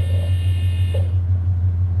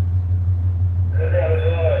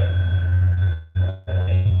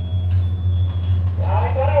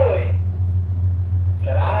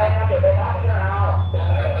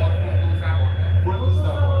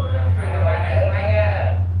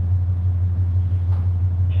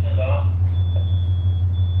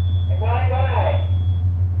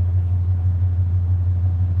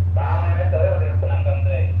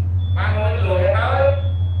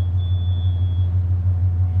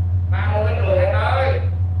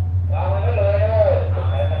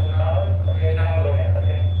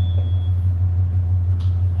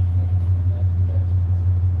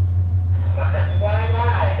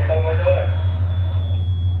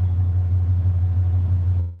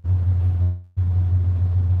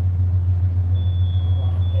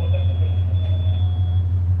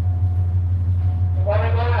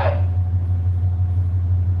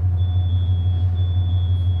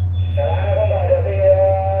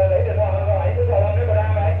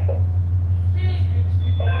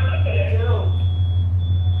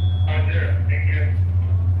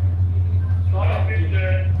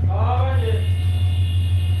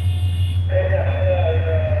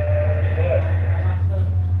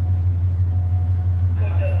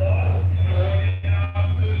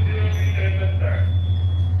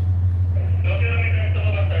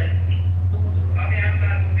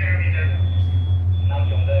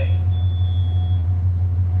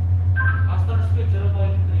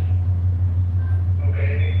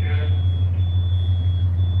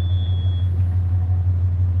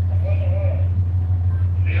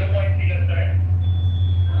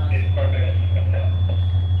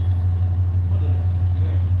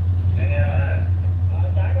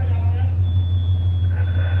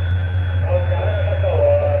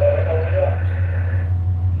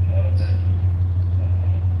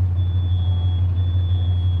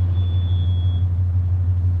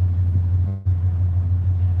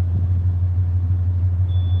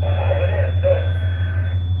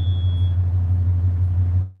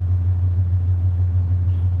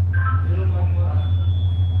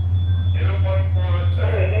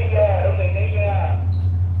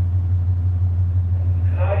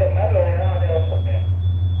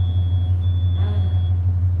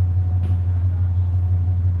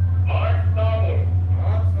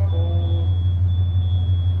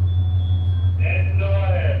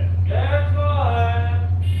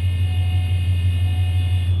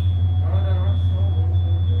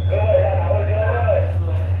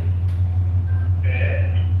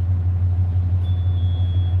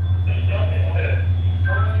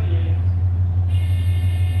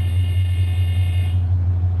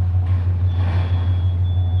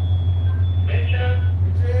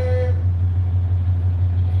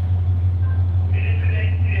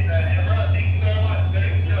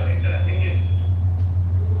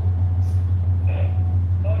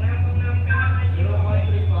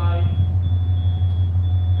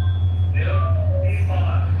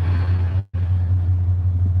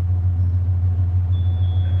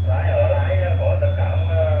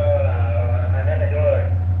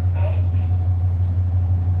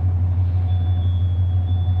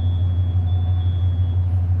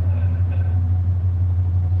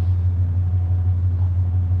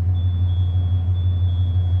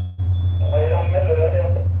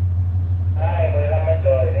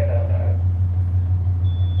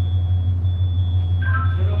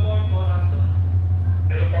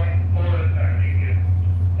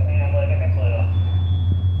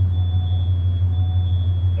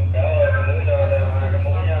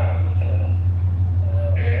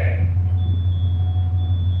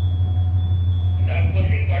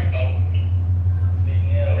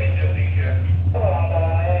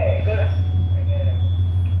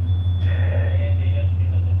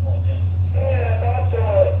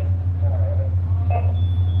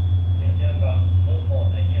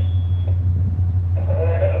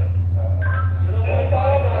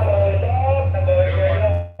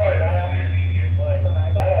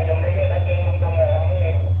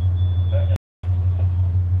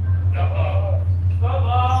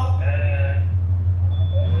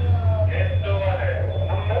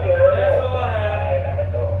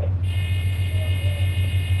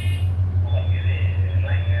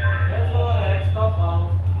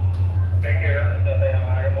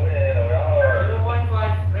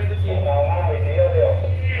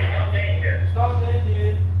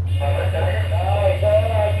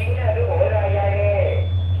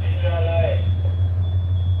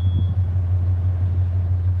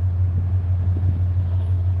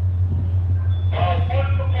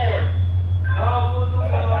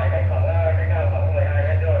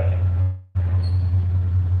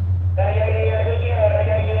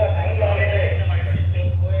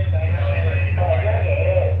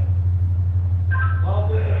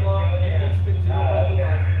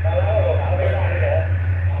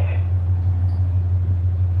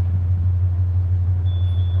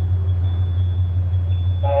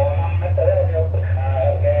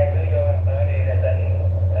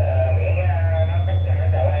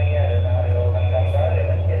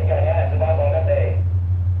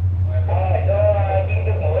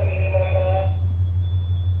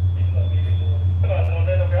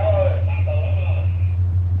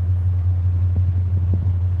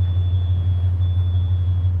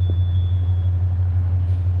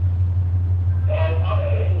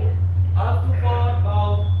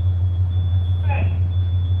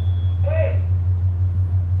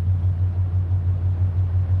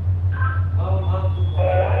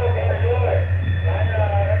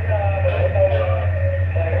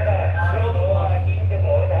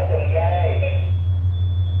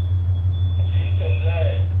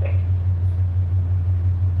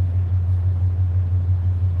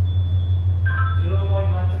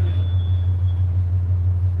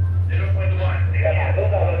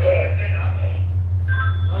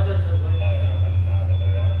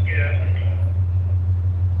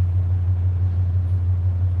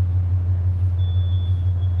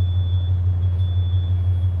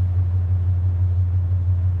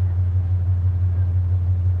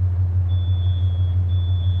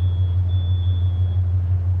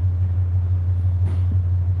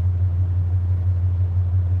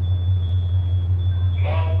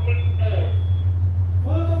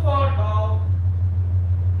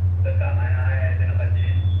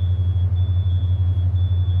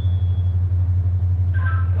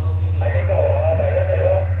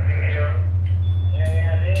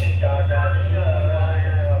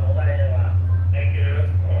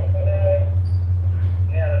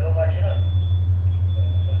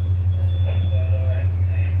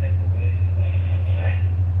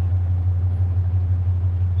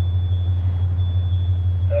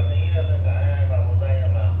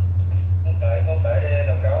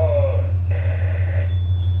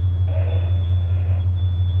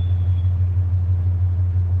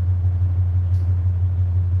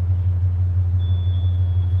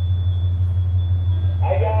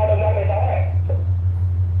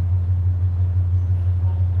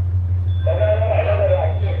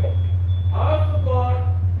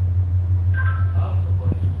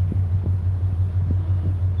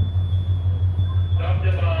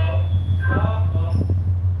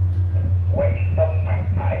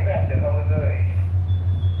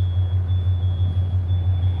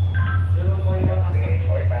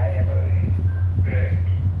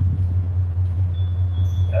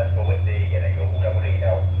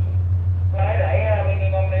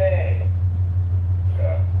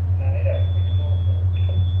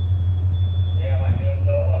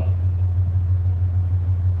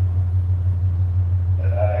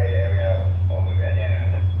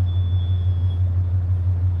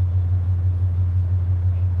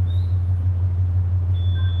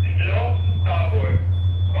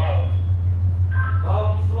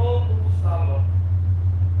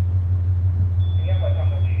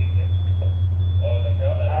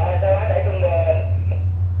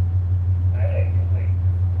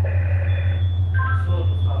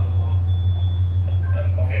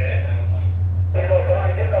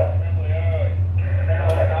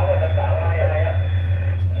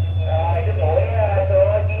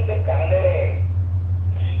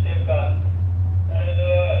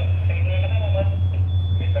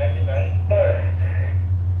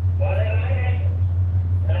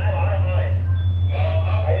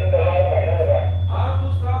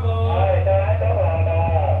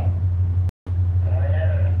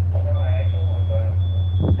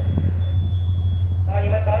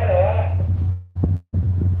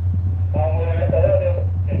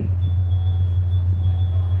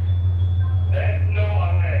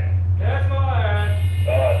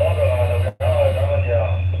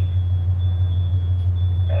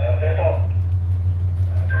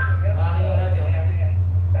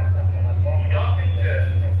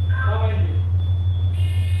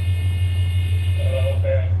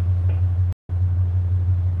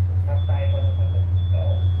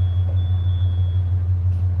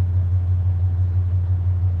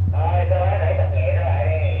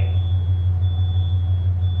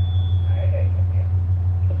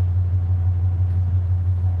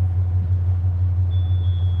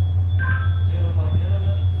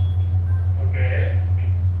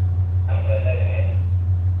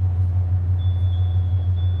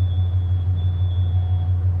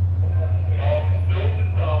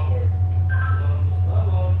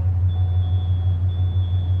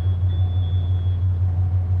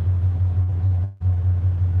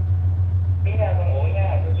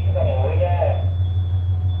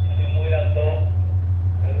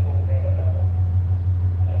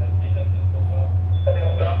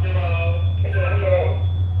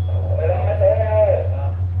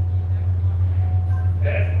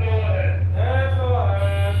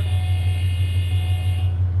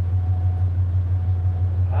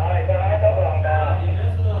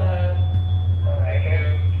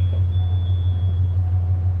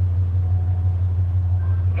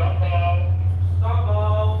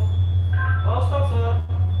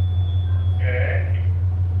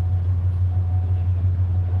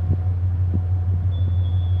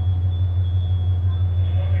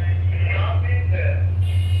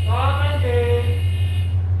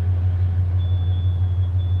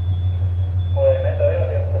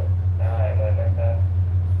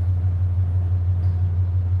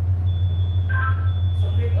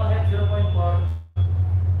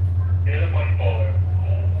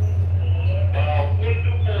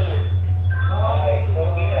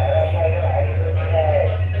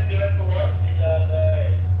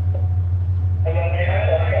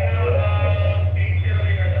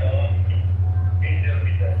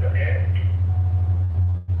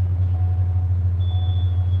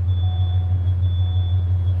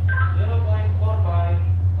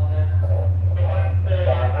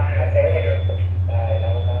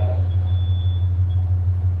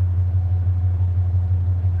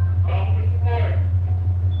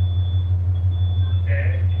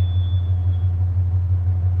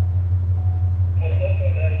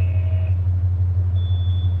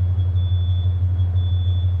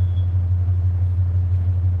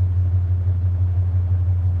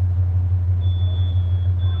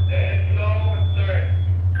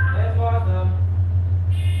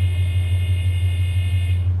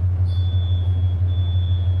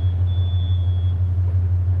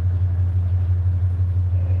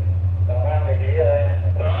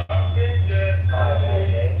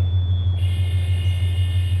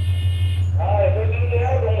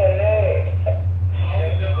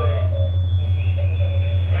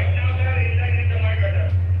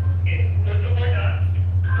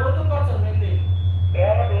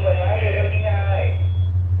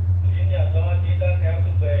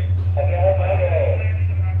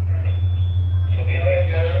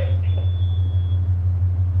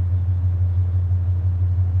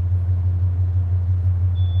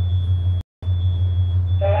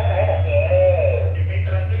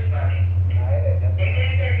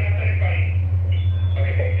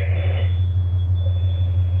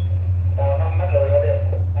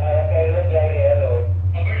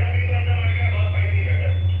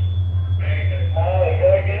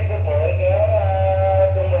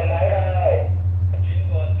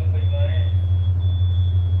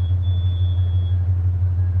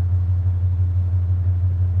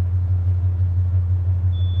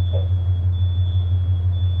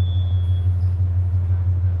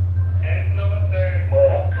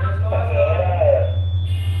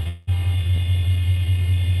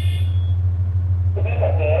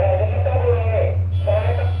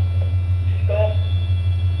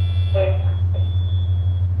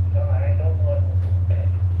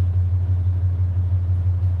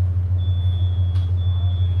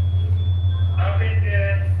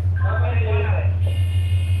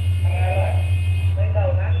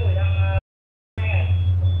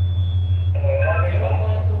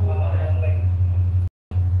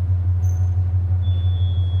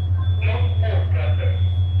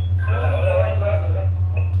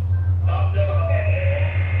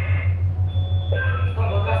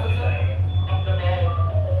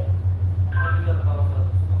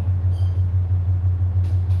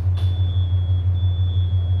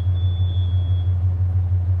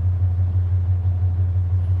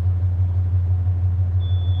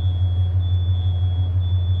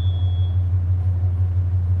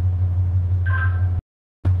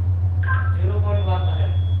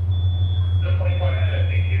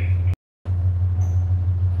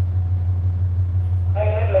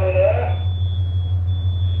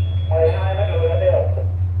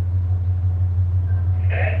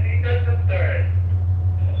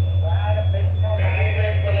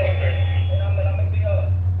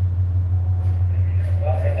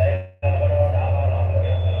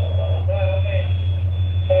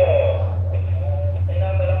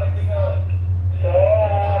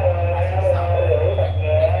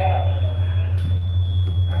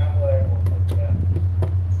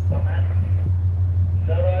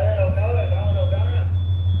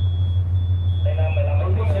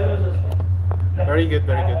 good,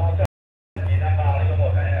 very good.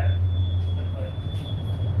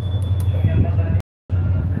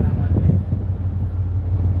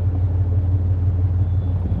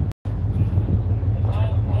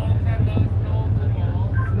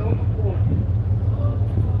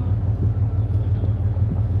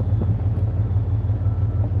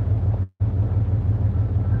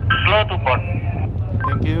 Slow to port.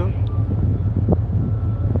 Thank you.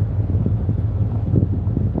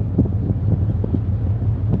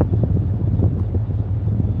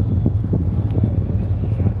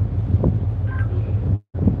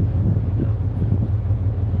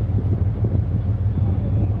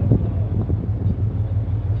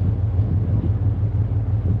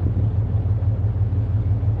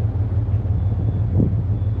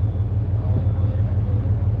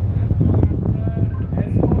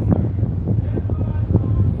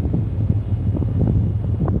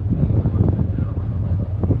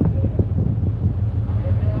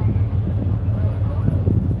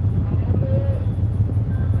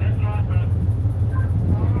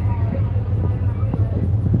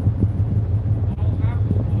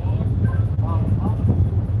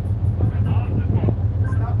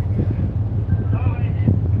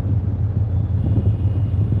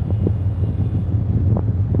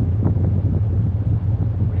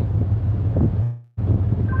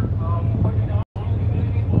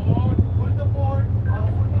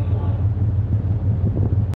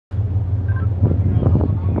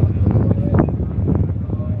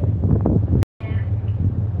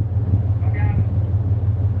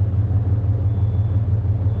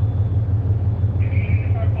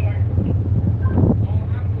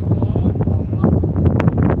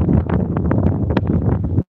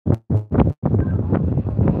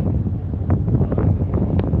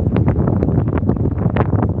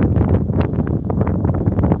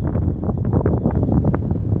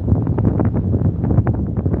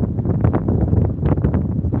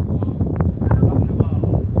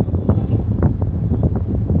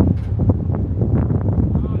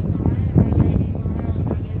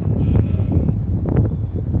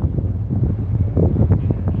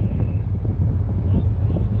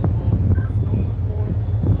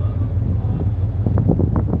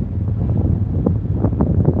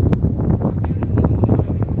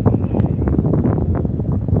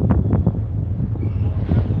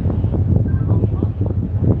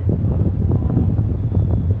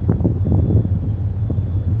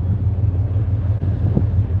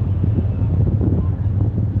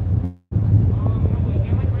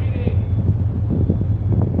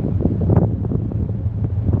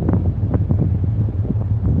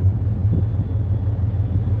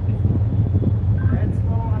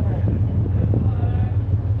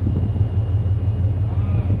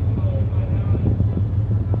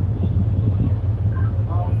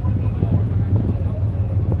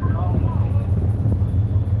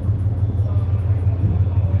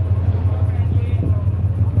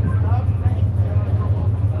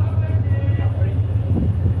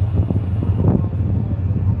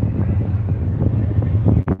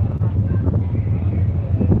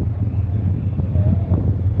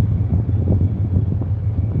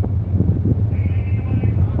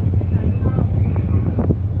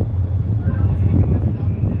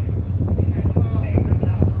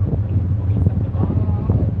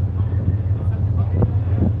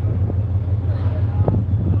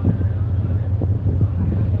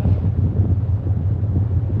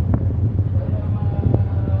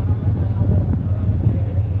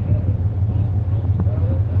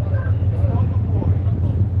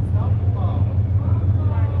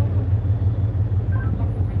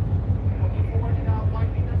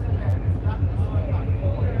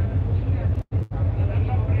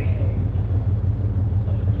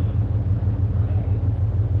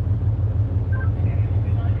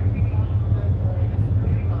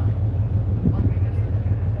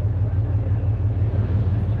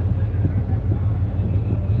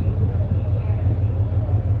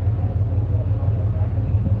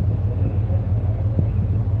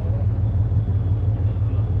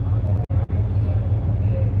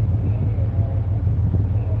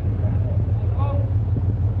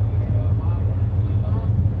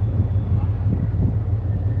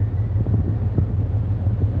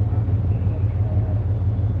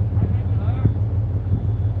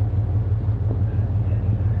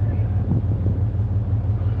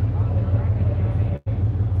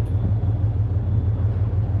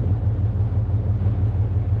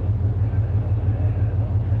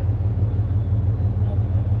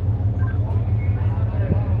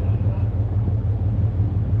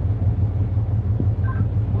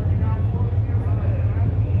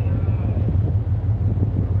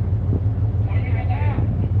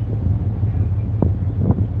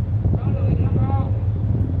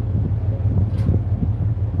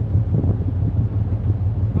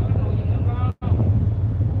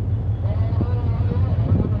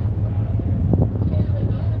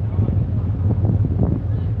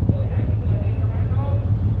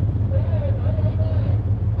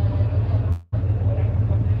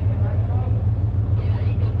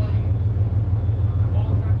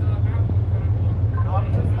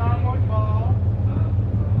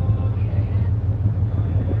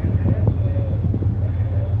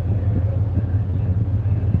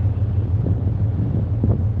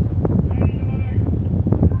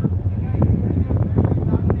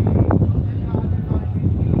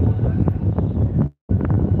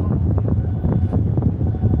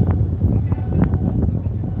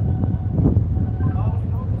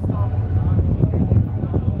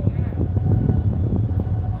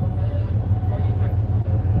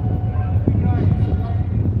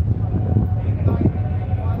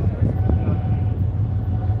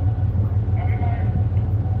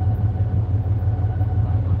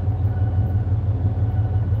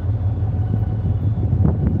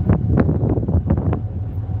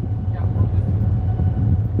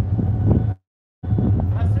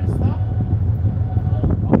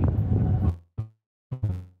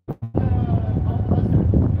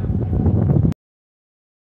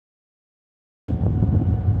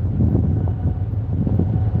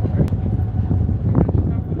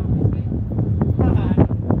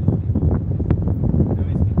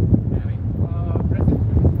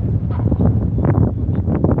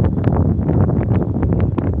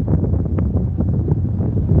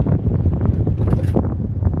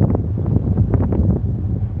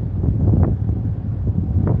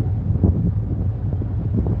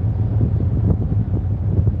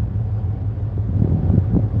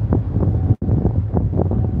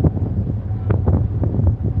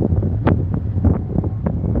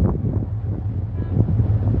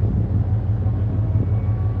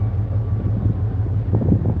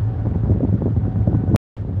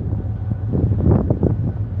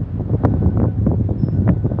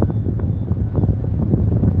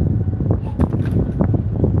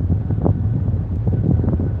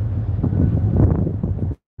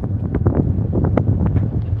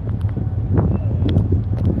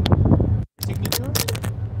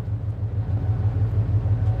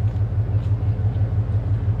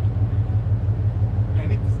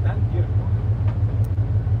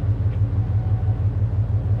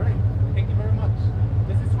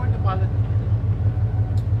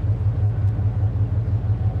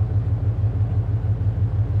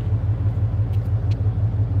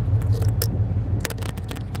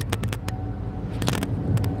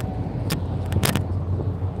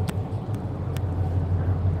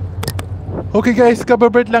 Okay guys,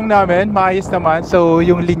 kababert lang namin, maayos naman. So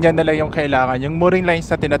yung linya na lang yung kailangan, yung mooring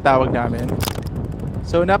lines na tinatawag namin.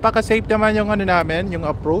 So napaka-safe naman yung ano namin, yung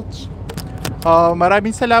approach.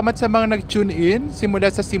 Maraming salamat sa mga nag-tune in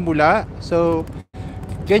simula sa simula. So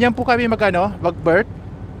ganyan po kami mag-birth.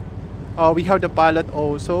 We have the pilot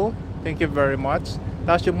also. Thank you very much.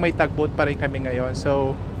 Tapos yung may tugboat pa rin kami ngayon.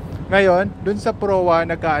 So ngayon, dun sa proa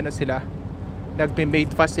sila.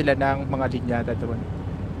 Nagme-made fast sila ng mga linyada doon.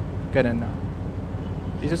 Ganun na.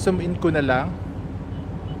 I-zoom in ko na lang.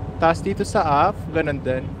 Tapos dito sa aft, ganun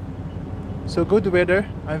din. So good weather.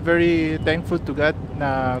 I'm very thankful to God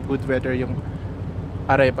na good weather yung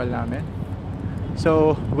arrival namin.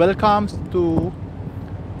 So welcome to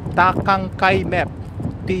Takangkay Map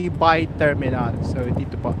T-By Terminal. So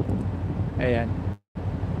dito po. Ayan.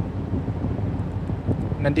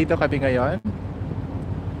 Nandito kami ngayon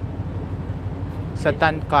sa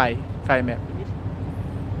Tankay Map.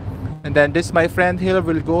 And then this my friend here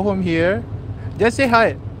will go home here. Just say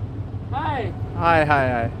hi. Hi.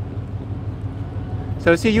 Hi.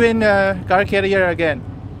 So see you in car carrier again.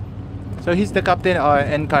 So he's the captain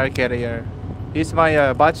and car carrier. He's my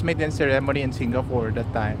batchmate in ceremony in Singapore that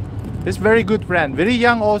time. He's very good friend. Very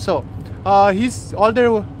young also. He's older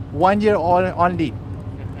 1 year only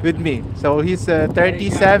with me. So he's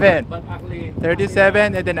 37. But ugly.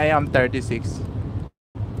 37 and then I am 36.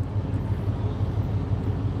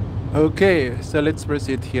 Okay, so let's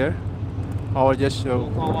proceed here. I'll just show.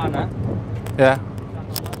 241 ha? Yeah.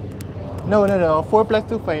 No.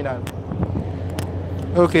 4+2 final.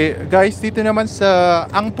 Okay, guys, dito naman sa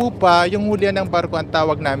ang pupa, yung hulihan ng barko ang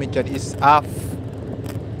tawag namin dyan is aft.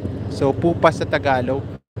 So pupa sa Tagalog,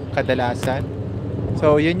 kadalasan.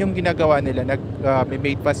 So yan yung ginagawa nila,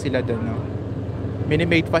 nag-made fast sila doon, no?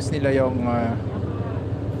 Mini-made fast nila yung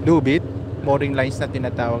lubid, mooring lines na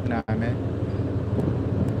tinatawag namin.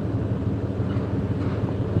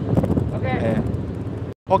 Okay.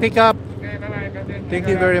 Okay, Cap. Okay, bye-bye, Captain. Thank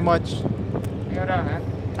you very much. Yaudah,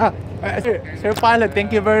 ha? Sir pilot,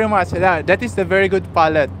 thank you very much. That is the very good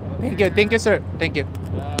pilot. Thank you, sir. Thank you.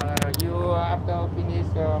 You after finish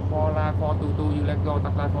for 422, you let go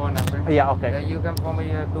Takla for number. Yeah, okay. Then you can for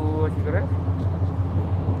me 2 cigarettes.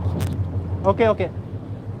 Okay.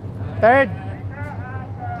 Third.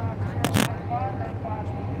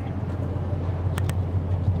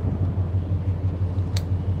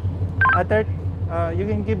 Third, you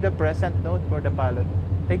can give the present note for the pilot.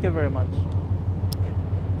 Thank you very much.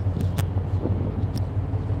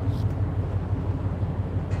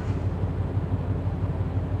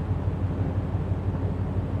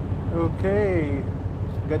 Okay.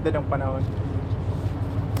 Ganda ng panahon.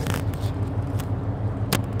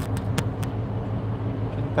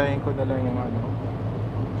 Hintayin ko na lang yung ano.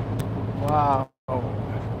 Wow.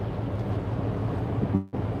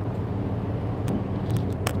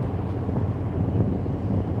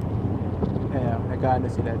 Ayan, nag-ano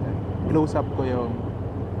sila dyan. Close up ko yung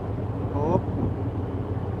Oop.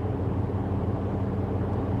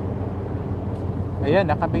 Ayan,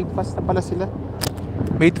 naka-made fast na pala sila.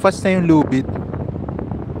 Made fast na yung lubid.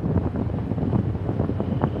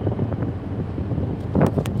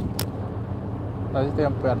 Tapos ito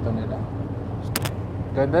yung puerto nila.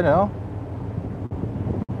 Ganda, no?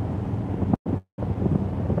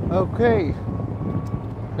 Okay.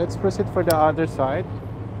 Let's proceed for the other side.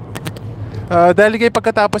 Dahil kay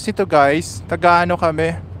pagkatapos nito guys, taga-ano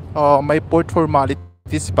kami, may port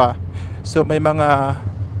formalities pa. So may mga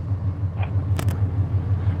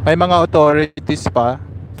authorities pa.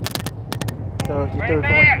 So ito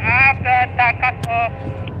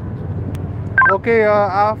okay,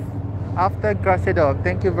 after cross it off.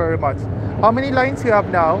 Thank you very much. How many lines you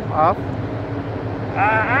have now?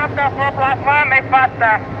 After 4+1, make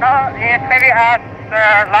faster. No, it's maybe at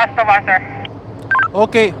last of us, sir.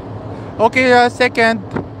 Okay. Okay, second,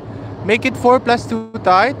 make it 4+2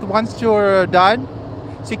 tight. Once you're done,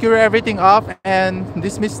 secure everything off and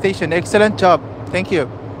dismiss station. Excellent job. Thank you.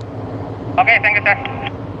 Okay, thank you, sir.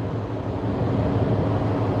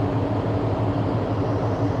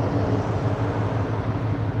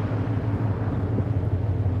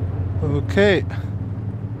 Okay.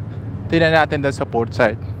 Tingnan natin doon sa port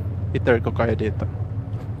side. I-turn ko kayo dito.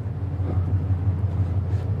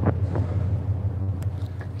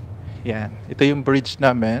 Yan. Ito yung bridge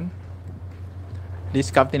namin. This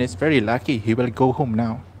captain is very lucky. He will go home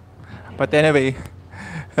now. But anyway,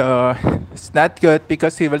 it's not good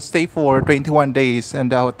because he will stay for 21 days in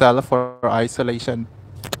the hotel for isolation.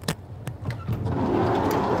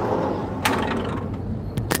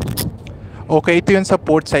 Okay, ito yun sa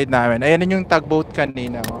port side namin. Ayan yung tugboat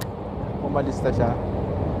kanina. Umalis na siya.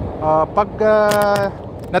 Pag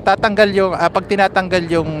natatanggal yung pag tinatanggal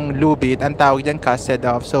yung lubid, ang tawag diyan casted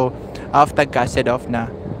off. So after casted off na.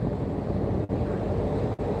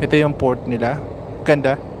 Ito yung port nila.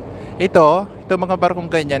 Ganda. Ito mga barkong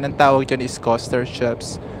ganyan, ang tawag diyan is coaster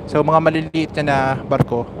ships. So mga maliliit na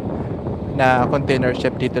barko na container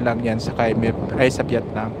ship, dito lang yan sa Kaimip ay sa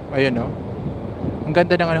Vietnam. Ayun, no. Ang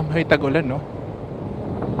ganda ng may tag-ulan, no.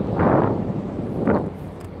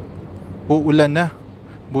 Uulan na.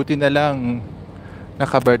 Buti na lang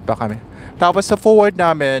nakabird pa kami. Tapos sa forward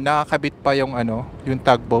namin, nakakabit pa yung yung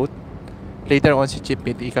tugboat. Later on si Chief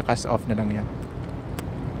ika-cast off na lang yan.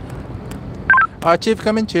 Chief,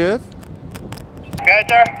 come in, Chief. Good,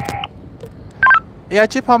 sir. Yeah,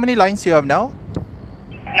 Chief, how many lines you have now?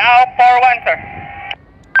 Now 4-1, sir.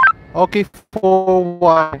 Okay,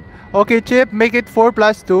 4-1. Okay, Chief, make it 4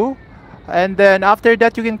 plus 2. And then after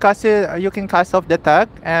that, you can cast off the tug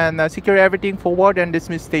and secure everything forward and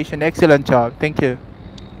dismiss station. Excellent job. Thank you.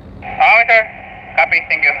 Okay, sir. Copy.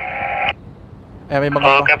 Thank you. May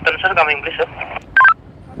mga Captain, sir. Coming, please, sir.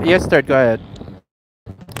 Yes, sir. Go ahead.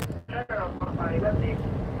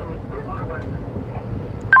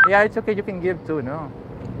 Yeah, it's okay. You can give too, no?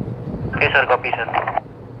 Okay, sir. Copy, sir.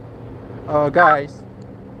 Guys.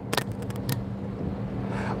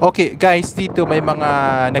 Okay, guys, dito may mga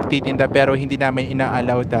nagtitinda pero hindi namin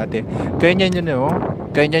ina-allow dati. Ganyan yun, no?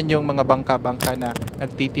 Ganyan yung mga bangka-bangka na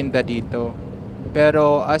nagtitinda dito.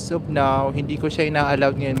 Pero as of now, hindi ko siya ina-allow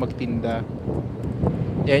ngayon magtinda.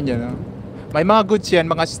 Yan yun, no? May mga goods yan,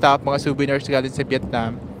 mga stuff, mga souvenirs galing sa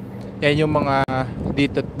Vietnam. Yan yung mga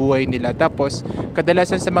dito at buhay nila. Tapos,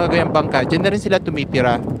 kadalasan sa mga ganyang bangka, dyan na rin sila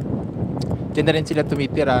tumitira.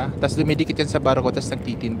 Tapos dumidikit yan sa barko, tapos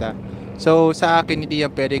nagtitinda. So, sa akin, hindi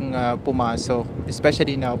yan pwedeng pumasok.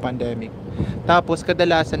 Especially now, pandemic. Tapos,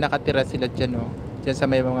 kadalasan nakatira sila dyan, no? Dyan sa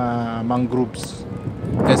may mga mangroves.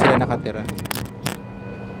 Dyan sila nakatira.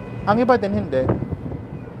 Ang iba din, hindi.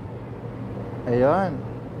 Ayun.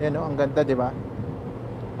 Yan, no? Ang ganda, di ba?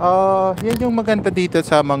 Yan yung maganda dito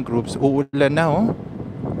sa mangroves. Uulan na, oh.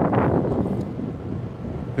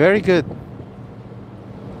 Very good.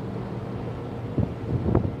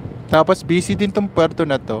 Tapos busy din tong puerto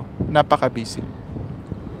na to. Napaka-busy.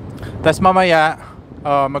 Tapos mamaya,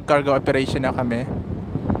 mag-cargo operation na kami.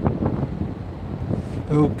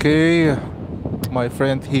 Okay. My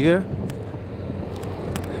friend here.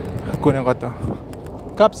 Kunin ko to.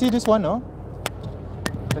 Cap, see this one, no?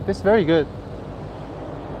 That is very good.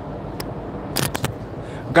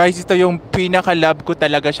 Guys, ito yung pinaka-love ko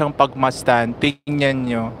talaga siyang pagmastan. Tingnan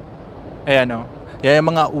nyo. Ayan, no? Yan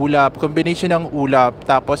yung mga ulap, combination ng ulap,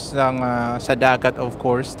 tapos ng sa dagat of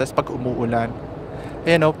course, tapos pag umuulan.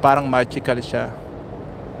 Ayan, oh, parang magical siya.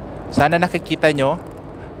 Sana nakikita nyo.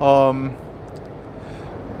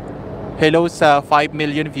 Hello sa 5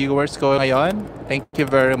 million viewers ko ngayon. Thank you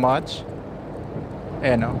very much.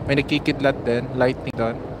 Ayan, oh, may nagkikidlat din, lightning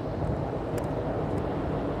doon.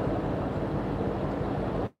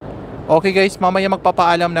 Okay guys, mamaya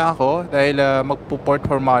magpapaalam na ako dahil magpo-port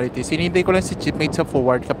formalities. Hinintay ko lang si Chipmate sa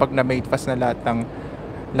forward kapag na-made fast na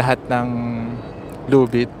lahat ng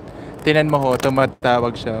lubid. Tinan mo ho,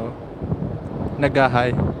 tumatawag siya. Oh.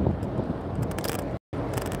 Nag-hi.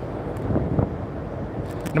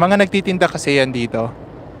 Mga nagtitinda kasi yan dito.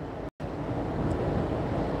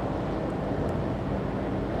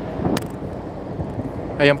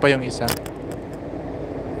 Ayan pa yung isa.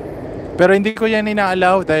 Pero hindi ko yan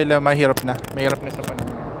ina-allow dahil mahirap na. Mahirap na sa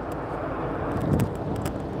panahon.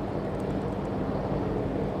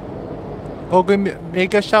 Okay,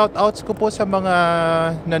 mega shoutouts ko po sa mga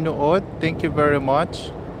nanood. Thank you very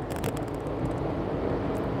much.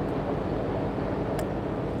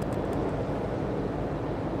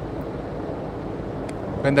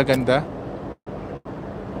 Ganda-ganda.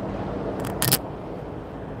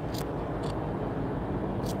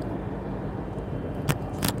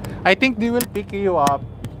 I think they will pick you up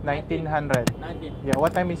 1900. 19. Yeah,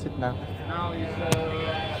 what time is it now? Now is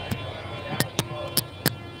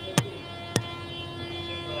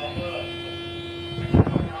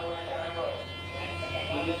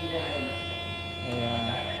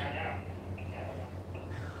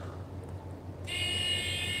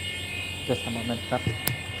Just a moment, stop.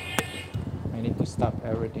 I need to stop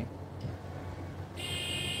everything.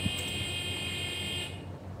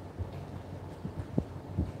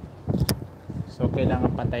 So,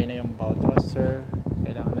 kailangan patay na yung bow thruster.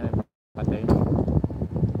 Kailangan na patay na.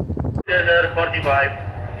 Sir, 45.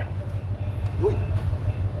 Uy!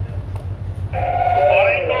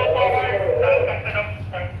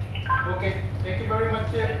 Okay, thank you very much,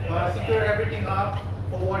 sir. Secure everything up,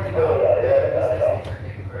 forward and out.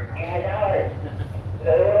 Thank you very much.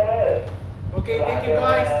 Okay, thank you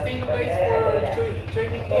guys. Thank you guys for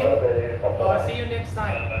tuning in. See you next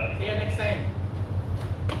time. See you next time.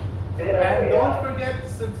 And don't forget to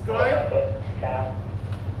subscribe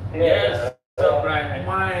Yes, subscribe.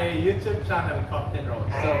 my YouTube channel, Capitan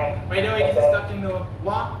Roge. So, by the way, this is Captain No.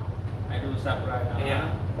 What? I do subscribe.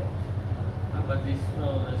 Yeah. But this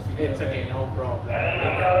no, It's okay, no problem.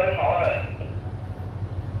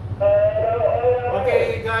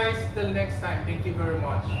 Okay, guys, till next time. Thank you very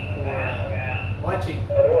much for watching.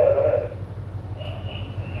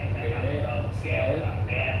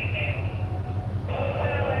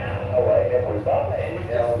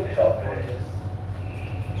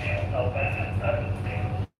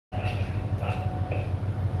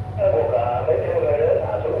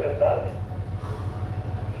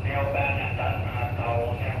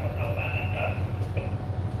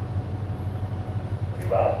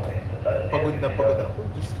 Pagod na pagod ako.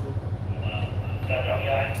 Diyos ko.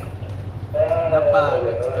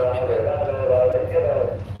 Napagod si Capitan.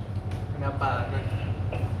 Napagod.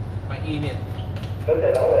 Mainit.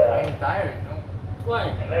 I'm tired, no?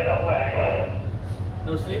 Why?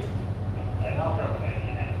 No sleep?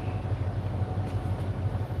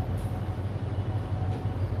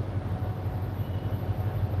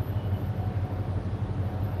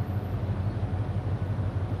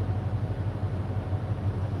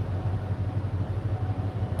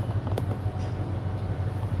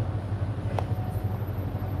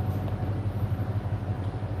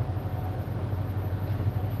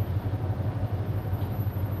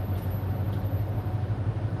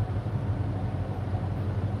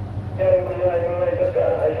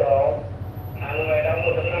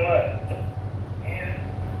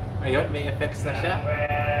 Ayun, may effects na siya.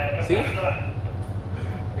 See?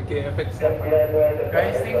 Okay, effects na.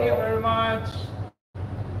 Guys, thank you very much.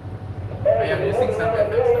 I am using some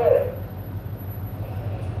effects now.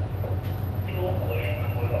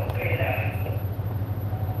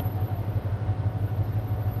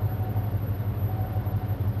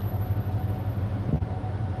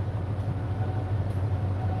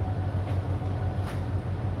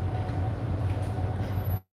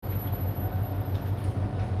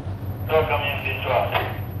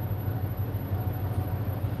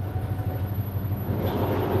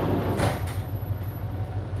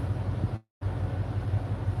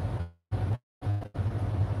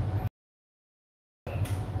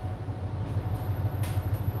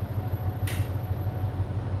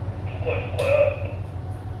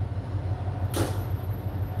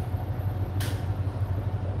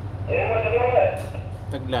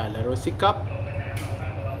 Naglalaro si Cap.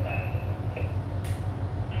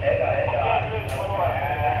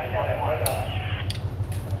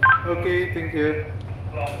 Okay, thank you.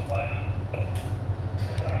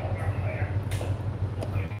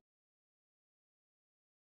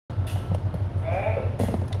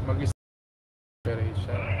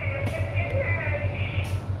 Mag-operation.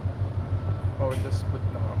 Oh, just put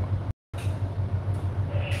na mama.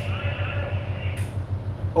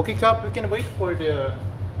 Okay, Cap, we can wait for the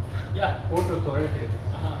Yeah. photo authority.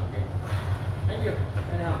 Okay. Thank you.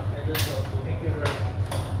 Anyhow, I just want to thank you very much.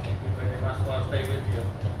 Thank you very much for staying with you.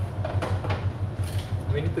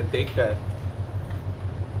 We need to take that.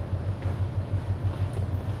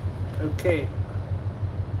 Okay.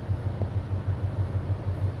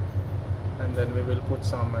 And then we will put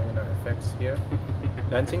some effects here.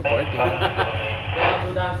 Dancing part. Yeah,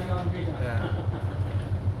 to dancing on beach. Yeah.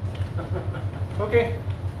 Okay.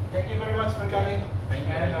 Thank you very much for coming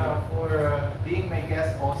and for being my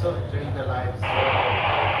guest also during the live.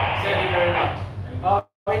 Thank you very much.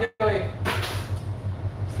 By the way,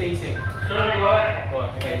 stay safe. Sure, go ahead.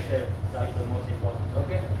 Okay, sir. That's the most important.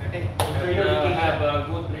 Okay. Okay. Enjoy And, your vacation. have a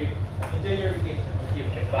good trip. Enjoy your vacation. Thank you.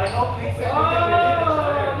 I hope please. You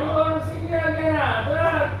want to see me again?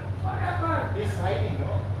 What happened? He's hiding,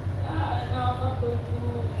 no? No, I'm not going to.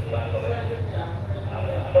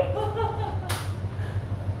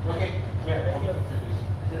 Okay.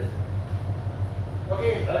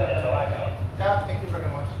 Okay. Cap, thank you very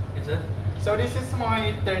much. Is it? So this is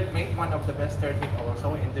my third mate, one of the best third mate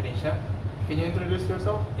also in Indonesia. Can you introduce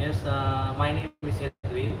yourself? Yes, my name is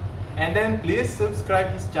Edwin. And then please subscribe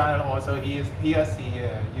his channel also. He has a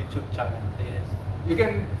YouTube channel. Yes. You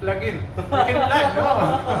can plug in. You can plug,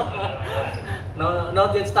 no? No,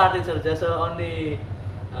 not yet started, sir. Just only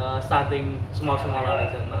starting small only,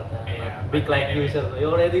 sir. Not Yeah, big but like you, anyway. sir.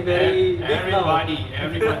 You're already very big now. Everybody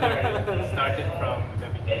started from the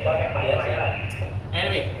beginning. Yes, sir.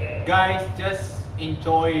 Anyway, guys, just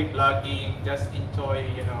enjoy vlogging. Just enjoy,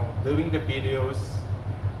 doing the videos.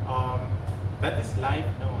 That is life,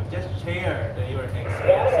 no. Just share your experience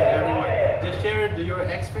to everyone. Just share your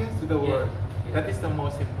experience to the world. That is the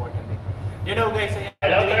most important thing. You know, guys, I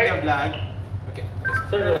am doing the vlog. Okay.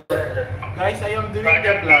 Sir, Guys, I am doing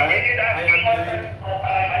the vlog. I am doing.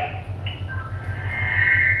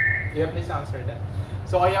 Yeah, please answer that.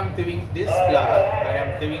 So I am doing this vlog. I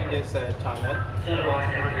am doing this channel.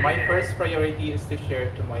 My first priority is to share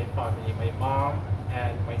to my family, my mom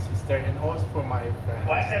and my sister, and also for my friends.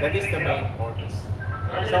 That is the main purpose.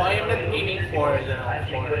 So I am not aiming for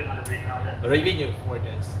for revenue for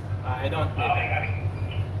this. I don't need that.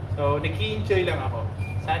 So nag-enjoy lang ako.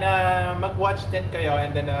 Sana mag-watch din kayo,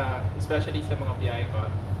 and then especially sa mga biyahe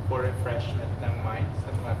ko for refreshment ng mind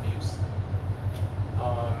sa mga views.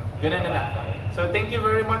 Ganun na lang. So thank you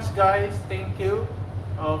very much, guys. Thank you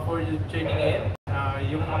for tuning in.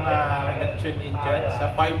 Yung mga nag-tune in dyan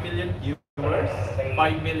sa 5 million viewers,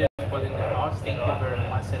 5 million people in the house. Thank you very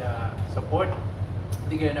much sa support.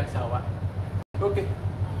 Hindi kayo nagsawa. Okay,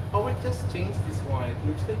 I will just change this one. It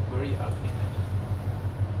looks like very ugly.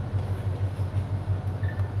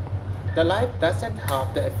 The light doesn't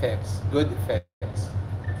have the effects, good effects.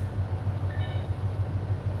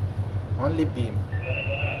 Only beam.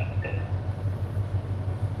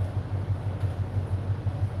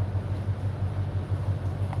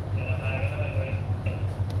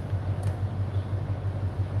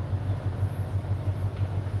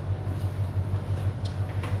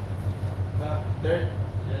 There,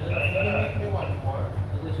 can you make me one more?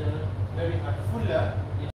 Very full,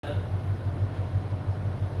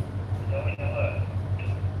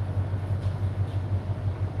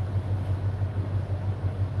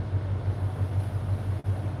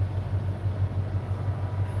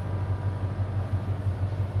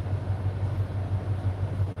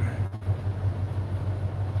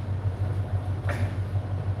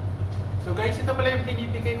 So guys, ito pala yung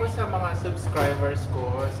binibigay ko sa mga subscribers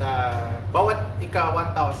ko sa bawat ika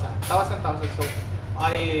 1,000. So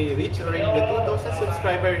I reach already the 2,000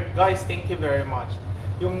 subscriber. Guys, thank you very much.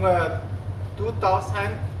 Yung 2,000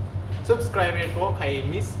 subscriber ko kay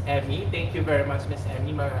Miss Emmy. Thank you very much, Miss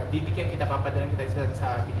Emmy. Bibigyan kita, papadalan kita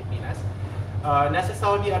sa Pilipinas. Nasa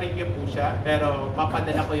Saudi Arabia po siya, pero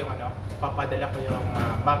papadala ko yung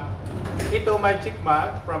mug. Ito, magic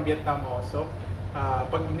mug from Vietnam also.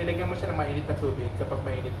 Pag nilagyan mo siya ng mainit na tubig, kapag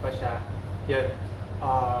mainit pa siya, yun,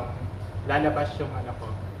 lalabas yung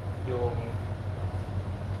yung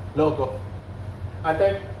logo. And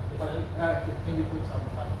then, can you put some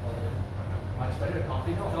much better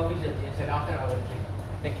coffee? No, coffee is an after our drink.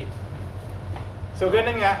 Thank you. So,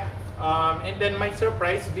 ganun nga. And then, may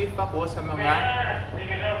surprise gift ako sa mga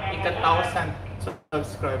ika-1,000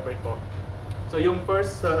 subscriber ko. So, yung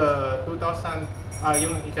first 2,000,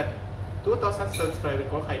 yung ika-2,000 subscriber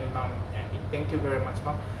ko kay Ma'am Emmy. Thank you very much,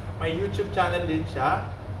 Ma'am. May YouTube channel din siya.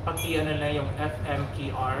 Pag-i-ano na yung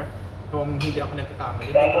FMKR. Kung hindi ako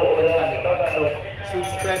nagkakamali. So,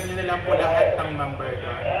 subscribe nyo na lang po lahat ng member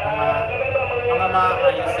doon. Mga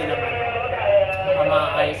maayos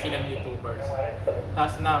silang YouTubers.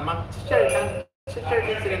 Tapos na, mag-share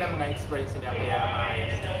din sila ng mga experience nila. Kaya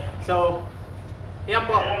maayos. So, yan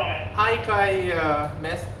po. Hi kay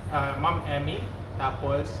Ma'am Emmy.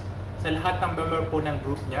 Tapos, sa lahat ng member po ng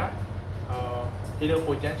group niya, hello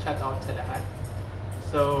po dyan, shout out sa lahat.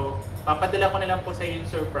 So, papadala ko na lang po sa yung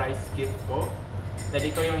surprise gift ko.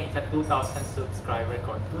 Dali ko yung ika-2,000 subscriber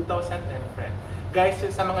ko, 2,000 and friend. Guys,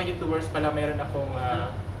 sa mga YouTubers pala, mayroon akong,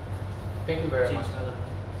 thank you very much.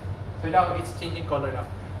 So now, it's changing color now.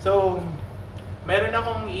 So, mayroon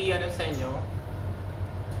akong i-ano sa inyo,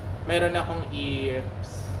 mayroon akong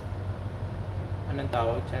anong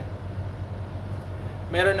tawag dyan?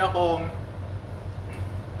 Meron akong,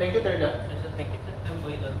 thank you, Terda. Thank you.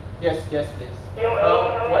 Yes, yes, please.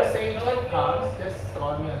 Once the agent comes, just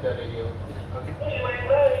call me on the radio. Okay.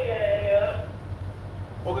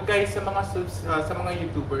 Okay guys, sa mga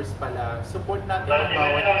YouTubers pala, support natin ang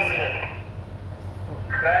bawat isa.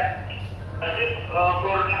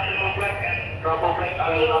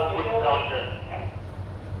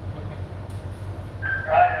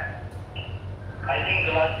 I think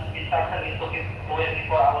the last instruction is to give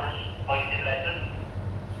 24 hours pointed lesson.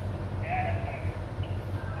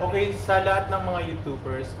 Okay, sa lahat ng mga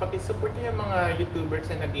YouTubers, paki-support niyo yung mga YouTubers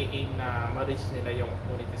na nag-i-aim na ma-reach nila yung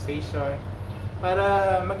monetization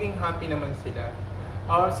para maging happy naman sila.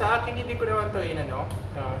 Sa akin, hindi ko naman ito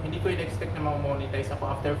hindi ko in-expect na ma-monetize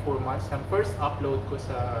ako after 4 months ng first upload ko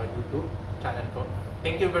sa YouTube channel ko.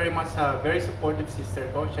 Thank you very much sa very supportive sister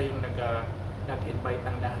ko. Siya yung nag-invite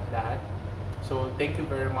ng lahat-lahat. So, thank you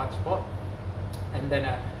very much po. And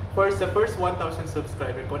then, the first 1,000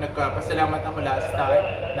 subscriber ko. Nagpasalamat ako last time.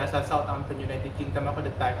 Nasa Southampton, United Kingdom ako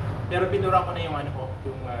that time. Pero binura ko na yung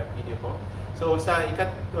video ko. So sa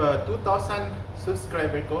 2,000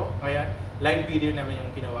 subscriber ko, ngayon, live video naman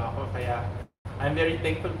yung ginawa ko. Kaya I'm very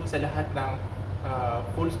thankful po sa lahat ng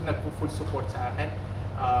full support sa akin.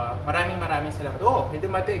 Maraming salamat. Oh, may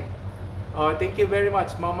dumating. Thank you very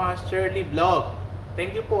much, Mama Shirley Vlog.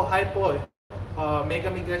 Thank you po. Hi po.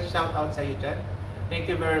 Mega shout out sa iyo dyan. Thank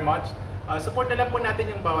you very much. Support na lang po natin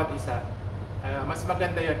yung bawat isa. Mas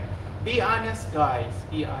maganda yun. Be honest guys.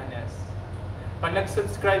 Be honest. Pag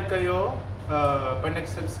nag-subscribe kayo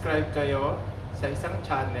sa isang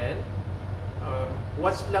channel,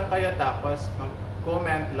 watch lang kayo tapos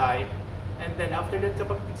mag-comment, like, and then after that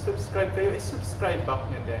kapag subscribe kayo, subscribe back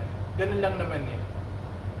nyo din. Ganun lang naman yun.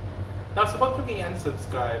 Tapos pag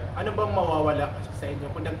unsubscribe, ano bang mawawala kasi sa inyo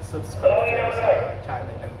kung nag-subscribe kayo sa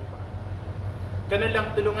channel ng iba? Ganun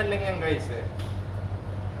lang, tulungan lang yan guys eh.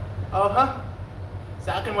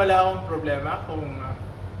 Sa akin wala akong problema kung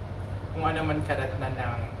ano man karat na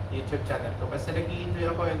ng YouTube channel ko. Basta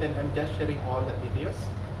nag-i-enjoy ako and then I'm just sharing all the videos.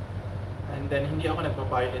 And then hindi ako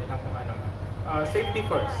nagpa-violate ng kung ano man. Safety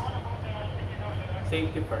first.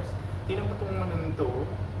 Safety first. Sino mo itong manunto?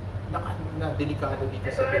 Na delikado dito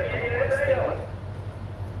sa bed ng mga stable.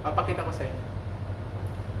 Papakita ko sa inyo.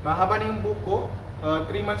 Mahaba na yung buko. 3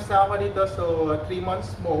 months na ako dito, so 3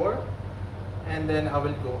 months more. And then I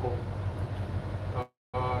will go home.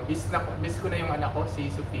 Miss ko na yung anak ko, si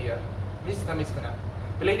Sophia. Miss ko na.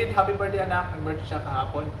 Belated happy birthday anak. Nag-birthday siya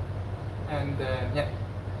kahapon. And then, yan.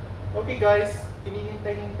 Okay guys,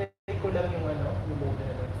 hinihintay ko lang yung movie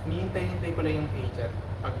na doon. Hinihintay ko lang yung pager.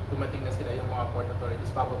 Pag dumating na sila yung mga port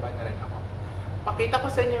authorities, bababa na rin ako. Pakita ko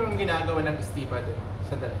sa inyo yung ginagawa ng Estiva doon.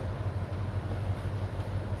 Sandali.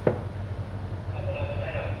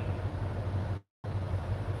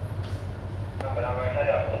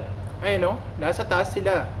 Ayun no, nasa taas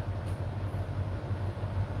sila.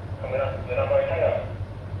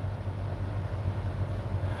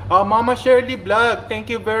 Mama Shirley Vlog, thank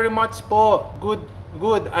you very much po. Good.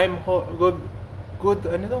 Good,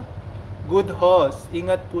 ano to? Good host.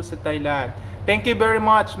 Ingat po sa Thailand. Thank you very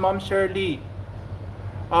much, Ma'am Shirley.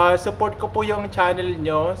 Support ko po yung channel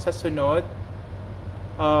nyo sa sunod.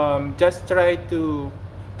 Just try to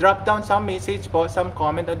drop down some message po, some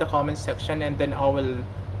comment on the comment section, and then I will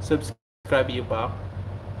subscribe you back.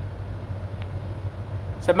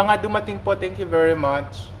 Sa mga dumating po, thank you very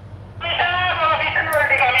much.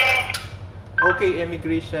 Okay,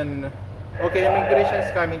 immigration. Okay, immigration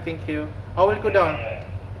is coming. Thank you. I will go down.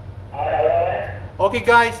 Okay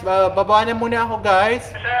guys, baba na muna ako guys.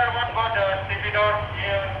 Sir, what about the TV door?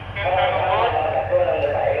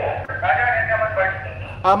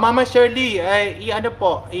 Mama Shirley,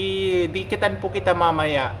 i-dikitan po kita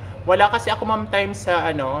mamaya. Wala kasi ako ma'am time sa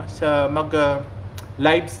sa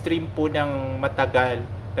live stream po ng matagal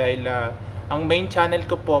dahil ang main channel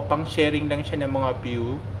ko po pang sharing lang siya ng mga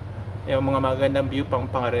view, yung mga magandang view pang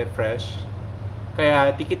refresh.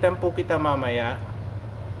 Kaya dikitan po kita mamaya.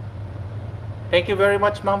 Thank you very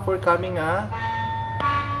much ma'am for coming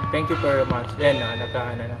Thank you very much. Yan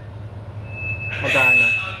nagkaano na. Magana.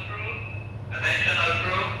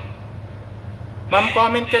 Ma'am,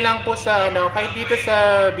 comment ka lang po sa kahit dito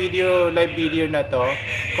sa live video na to,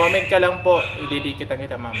 comment ka lang po, ididikitan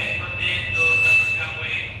kita mamaya.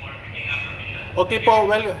 Okay po,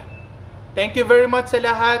 well, thank you very much sa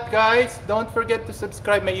lahat guys. Don't forget to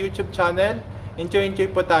subscribe my YouTube channel. Enjoy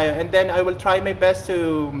po tayo. And then I will try my best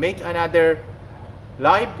to make another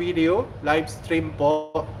live video, live stream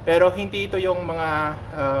po. Pero hindi ito yung mga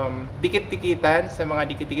dikit-dikitan sa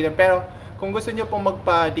mga dikit-dikitan. Pero kung gusto nyo pong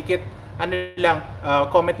magpa-dikit,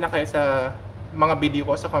 comment na kayo sa mga video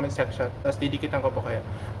ko sa comment section. Tapos didikitan ko po kayo.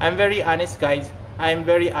 I'm very honest guys. I'm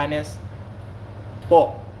very honest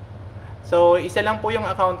po. So, isa lang po yung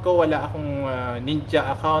account ko. Wala akong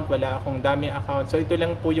ninja account. Wala akong dami account. So, ito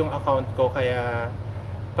lang po yung account ko. Kaya,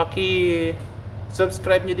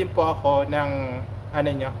 paki-subscribe nyo din po ako ng,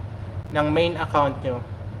 ng main account nyo.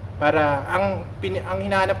 Para, ang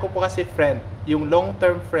hinahanap ko po kasi friend. Yung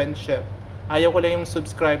long-term friendship. Ayaw ko lang yung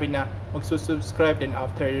subscribe na magsusubscribe din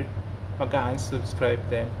after mag-unsubscribe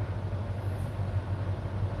din.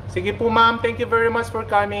 Sige po ma'am, thank you very much for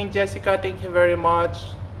coming. Jessica, thank you very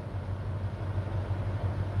much.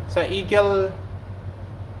 Sa Eagle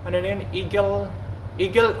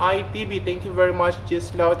ITV, thank you very much.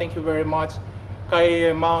 Gislaw, thank you very much.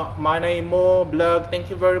 Kay Manay Mo Vlog,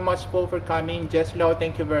 thank you very much po for coming. Gislaw,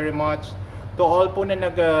 thank you very much. To all po na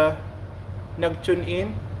nag-tune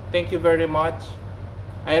in, thank you very much.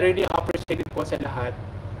 I really appreciate it po sa lahat.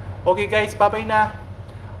 Okay guys, bye-bye na.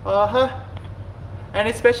 Aha. And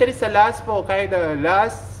especially sa last po, kay the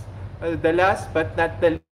last but not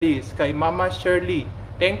the least, kay Mama Shirley.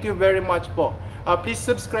 Thank you very much po. Please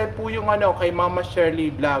subscribe po yung kay Mama Shirley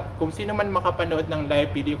vlog. Kung sino man makapanood ng live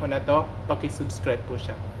video ko na to, paki-subscribe po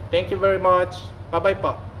siya. Thank you very much. Bye-bye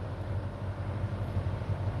po.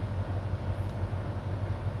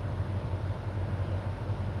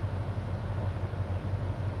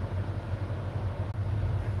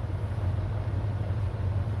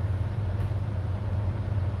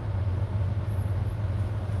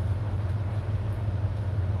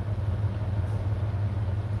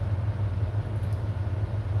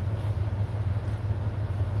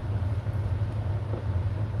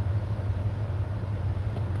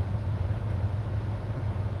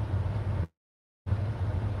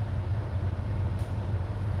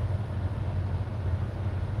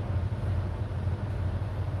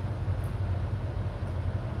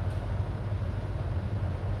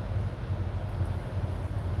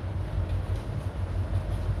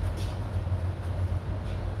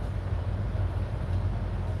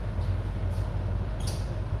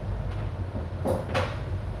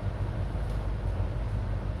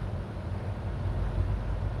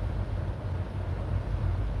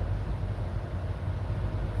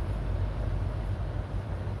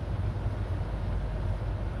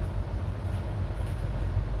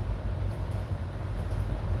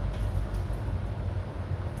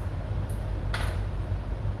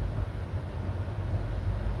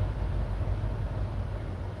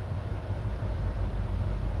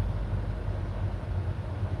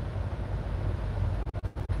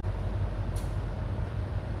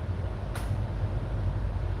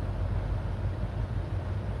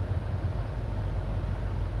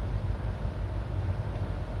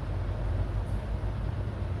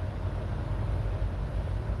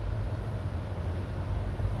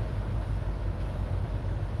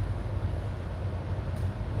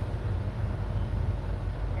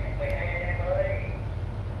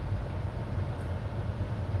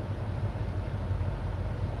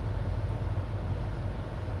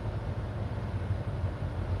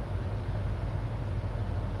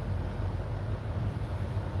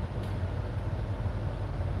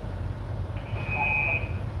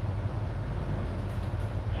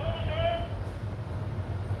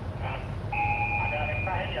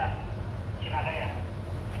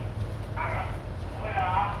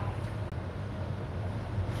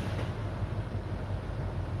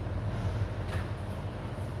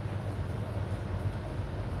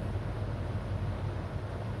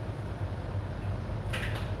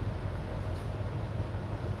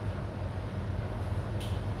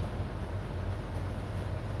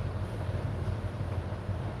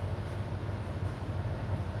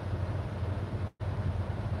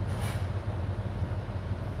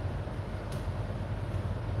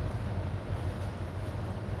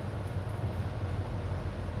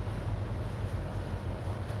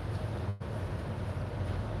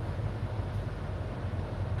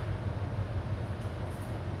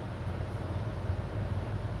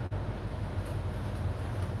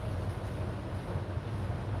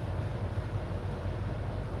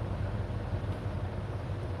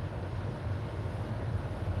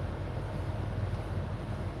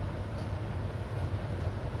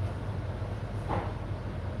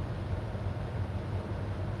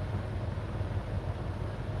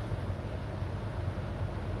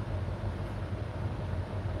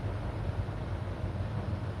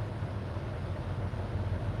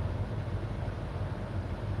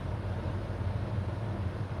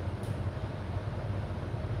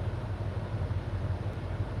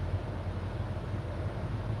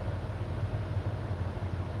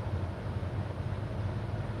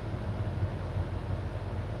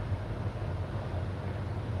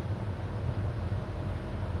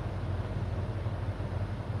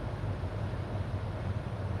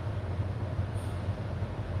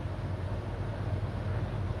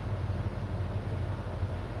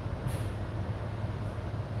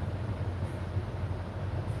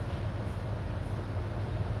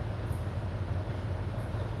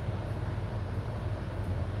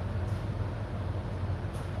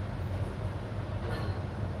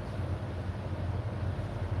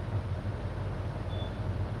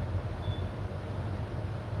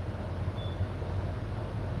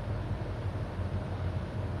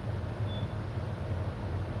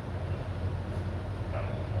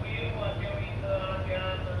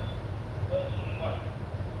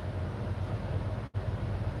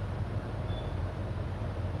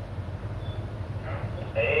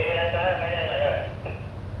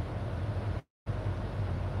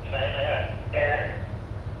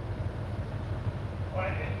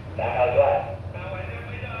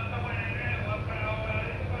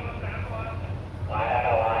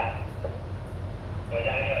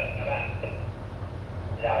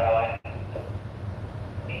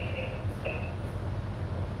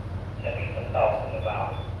 sẽ bị tấn công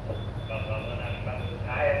vào bằng thứ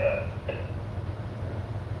hai rồi.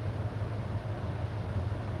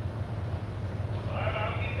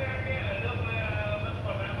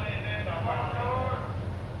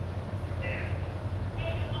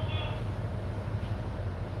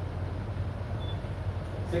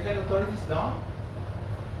 Second authorities down?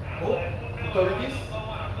 Oh, authorities?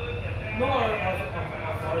 No,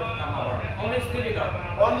 only stevedore.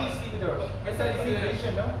 Only stevedores. I said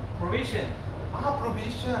Provision, no? provision. Ah,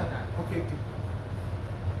 provision. Okay, okay.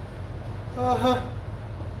 Uh-huh.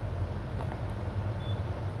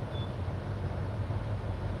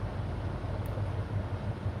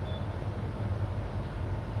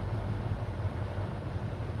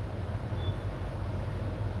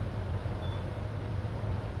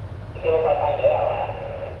 Chưa phải tay nữa à?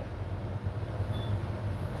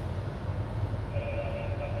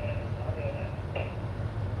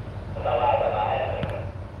 Tao lại.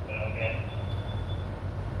 Ok.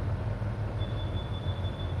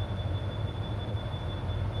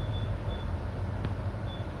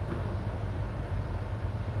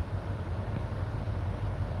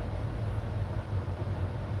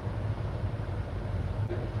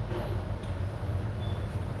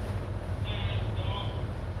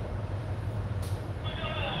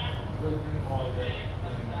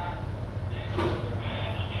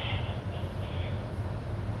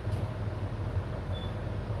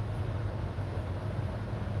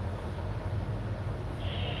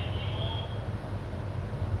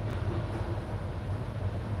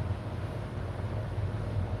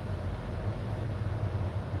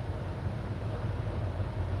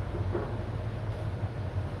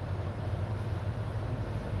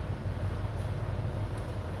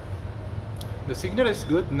 The signal is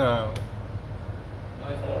good now.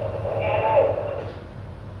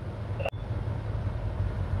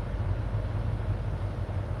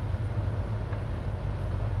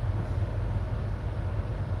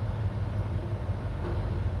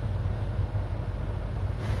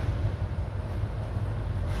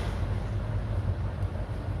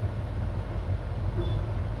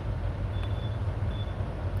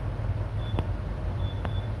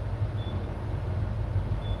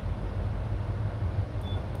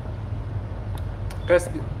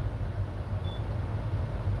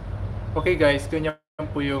 Okay guys, ganyan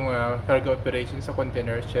po yung cargo operation sa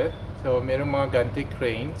container ship. So merong mga ganti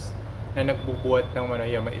cranes na nagbubuhat ng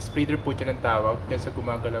may spreader po dyan ang tawag dyan sa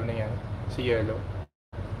gumagalaw na yan, si yellow.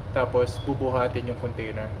 Tapos bubuhatin yung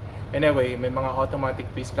container. Anyway, may mga automatic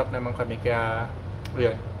twist lock naman kami kaya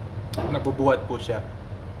yun, nagbubuhat po siya.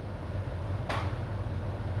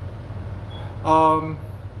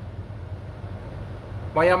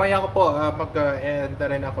 Maya-maya ko po mag-end na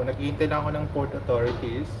rin ako. Nag-iintay lang ako ng port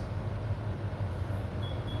authorities.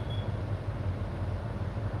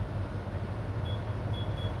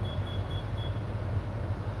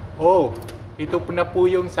 Oh, ito po na po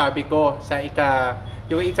yung sabi ko sa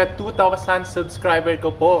yung ika 2,000 subscriber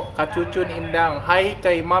ko po. Ka-tune in lang. Hi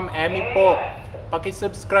kay Ma'am Emmy po.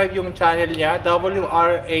 Paki-subscribe yung channel niya,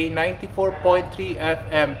 WRA 94.3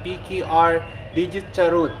 FM, PKR Digit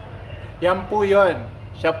Charut. Yan po yun.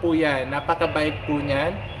 Siya po yan. Napakabait po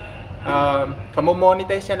niyan.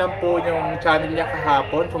 Kamu-monetize niya lang po yung channel niya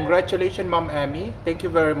kahapon. Congratulations Ma'am Emmy. Thank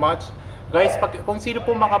you very much. Guys, kung sino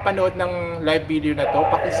po makapanood ng live video na to,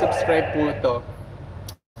 paki-subscribe po ito.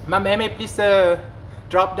 Ma'am Emmy, please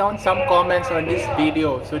drop down some comments on this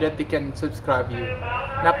video so that they can subscribe you.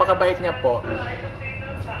 Napakabait niya po.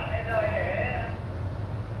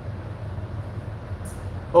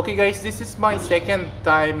 Okay guys, this is my second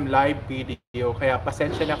time live video, kaya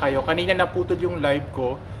pasensya na kayo. Kanina naputol yung live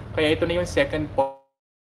ko, kaya ito na yung second part.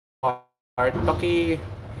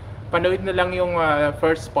 Panood na lang yung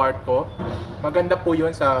first part ko. Maganda po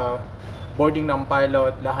yun sa boarding ng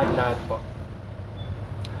pilot, lahat-lahat po.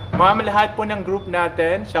 Mga lahat po ng group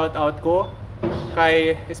natin, shout out ko.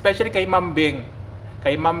 Especially kay Ma'am Bing.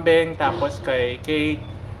 Kay Ma'am Bing, tapos kay Kate,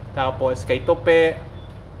 tapos kay Tope.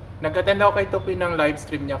 Nag-attend ako kay Tope ng live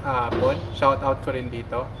stream niya kahapon. Shout out ko rin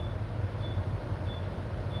dito.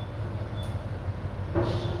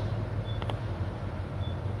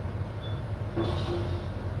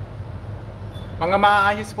 Mga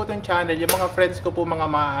maayos po itong channel, yung mga friends ko po mga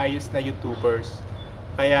maayos na YouTubers.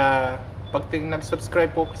 Kaya pag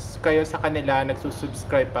nag-subscribe po kayo sa kanila,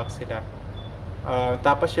 nagsusubscribe back sila.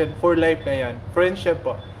 Tapos yun, for life na yan. Friendship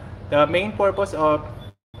po. The main purpose of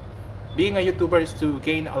being a YouTuber is to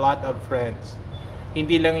gain a lot of friends.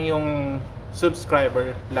 Hindi lang yung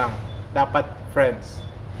subscriber lang. Dapat friends.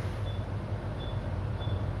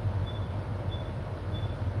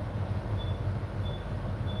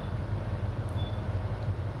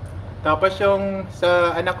 Tapos yung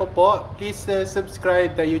sa anak ko po, please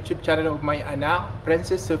subscribe the YouTube channel of my anak,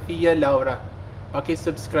 Princess Sofia Laura.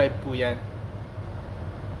 Subscribe po yan.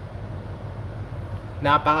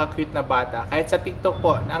 Napaka-cute na bata. Kahit sa TikTok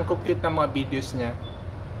po, ang cute ng mga videos niya.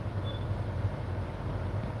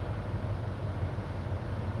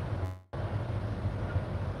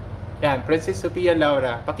 Yan, Princess Sofia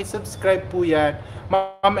Laura. Paki-subscribe po yan.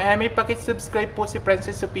 Ma'am Emmy, paki-subscribe po si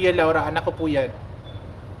Princess Sofia Laura. Anak ko po yan.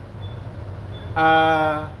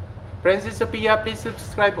 Princess Sofia, please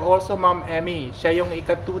subscribe also Ma'am Emmy. Siya yung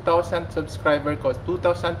ika-2,000 subscriber ko.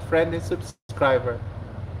 2,000 friend and subscriber.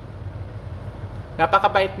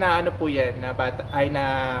 Napakabait na ano po yan, na bata, ay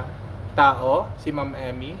na tao, si Ma'am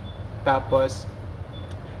Emmy. Tapos,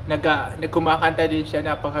 nagkumakanta din siya,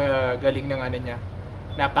 napakagaling ng ano niya.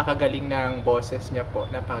 Napakagaling ng boses niya po,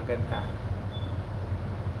 napakaganda.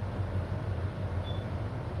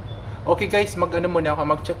 Okay guys,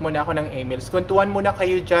 mag-check muna ako ng emails. Kwentuhan muna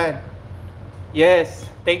kayo dyan. Yes,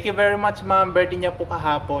 thank you very much ma'am, birthday niya po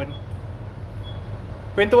kahapon.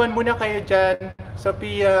 Kwentuhan muna kayo dyan,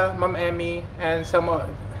 Sophia, Ma'am Emmy, and some of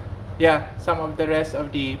the rest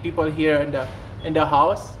of the people here in the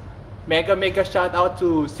house. Mega shout out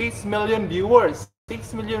to 6 million viewers,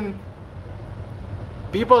 6 million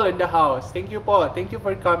people in the house. Thank you po. Thank you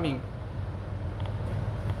for coming.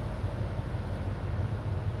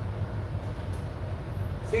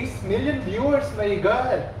 $6 million viewers, my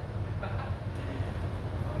God.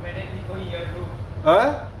 How many people in your room?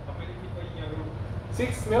 Huh? How many people in your room?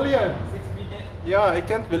 6 million. 6 million? Yeah, I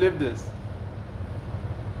can't believe this.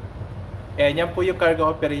 Yan po yung cargo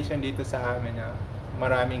operation dito sa amin.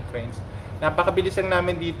 Maraming cranes. Napakabilis lang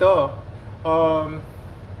namin dito.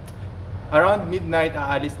 Around midnight,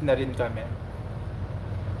 aalis na rin kami.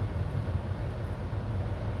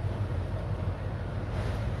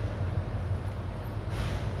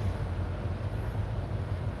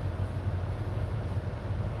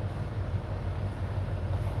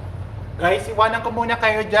 Guys, iwanan ko muna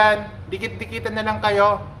kayo dyan. Dikit-dikitan na lang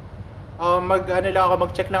kayo.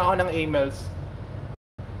 Mag-check lang ako ng emails.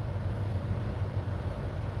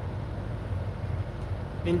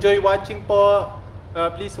 Enjoy watching po.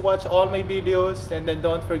 Please watch all my videos and then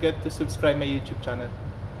don't forget to subscribe my YouTube channel.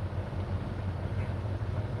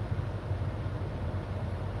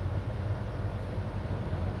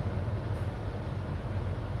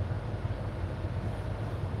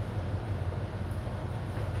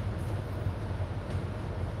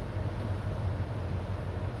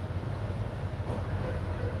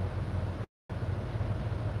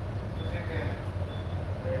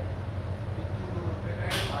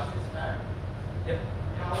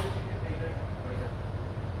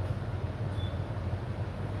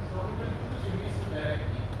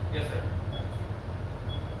 Yes, sir.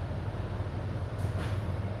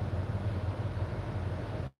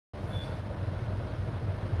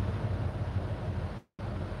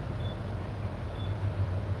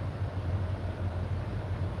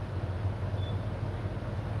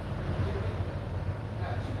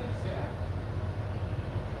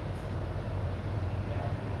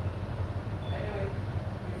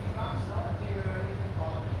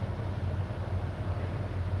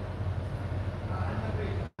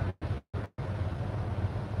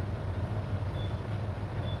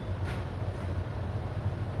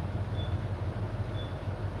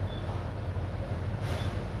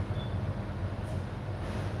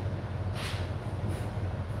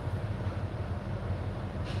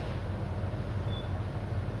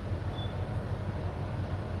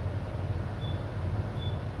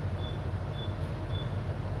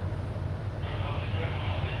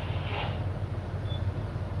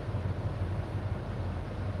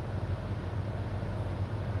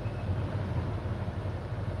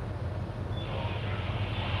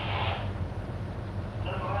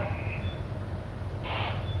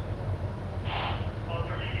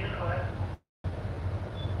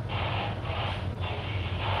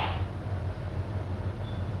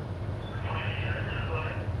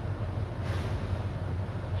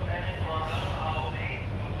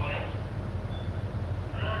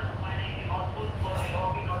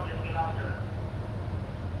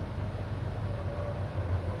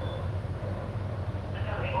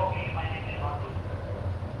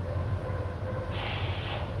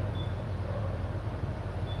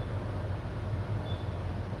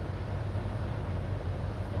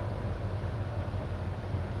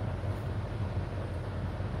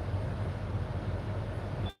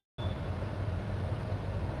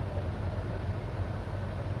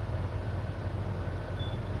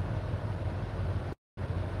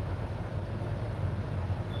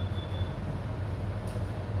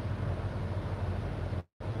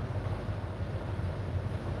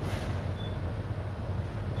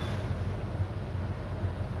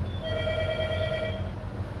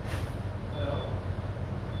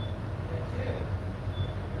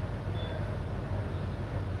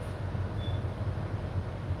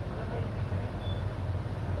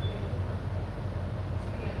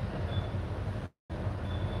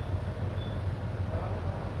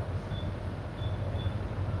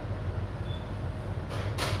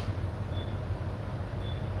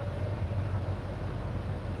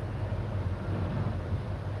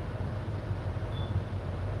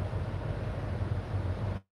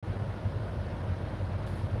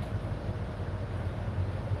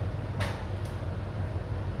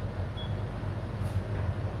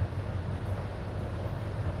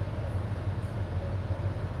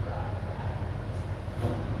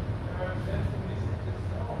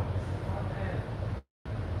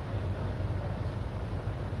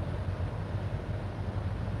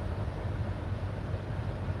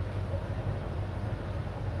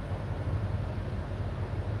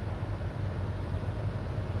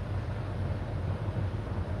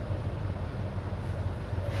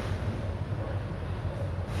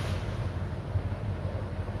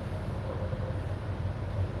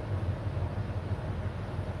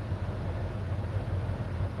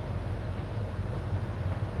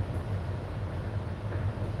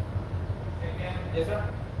 Yes, sir.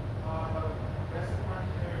 Rest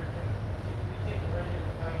manager, we take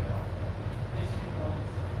regular kind of this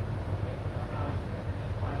notes.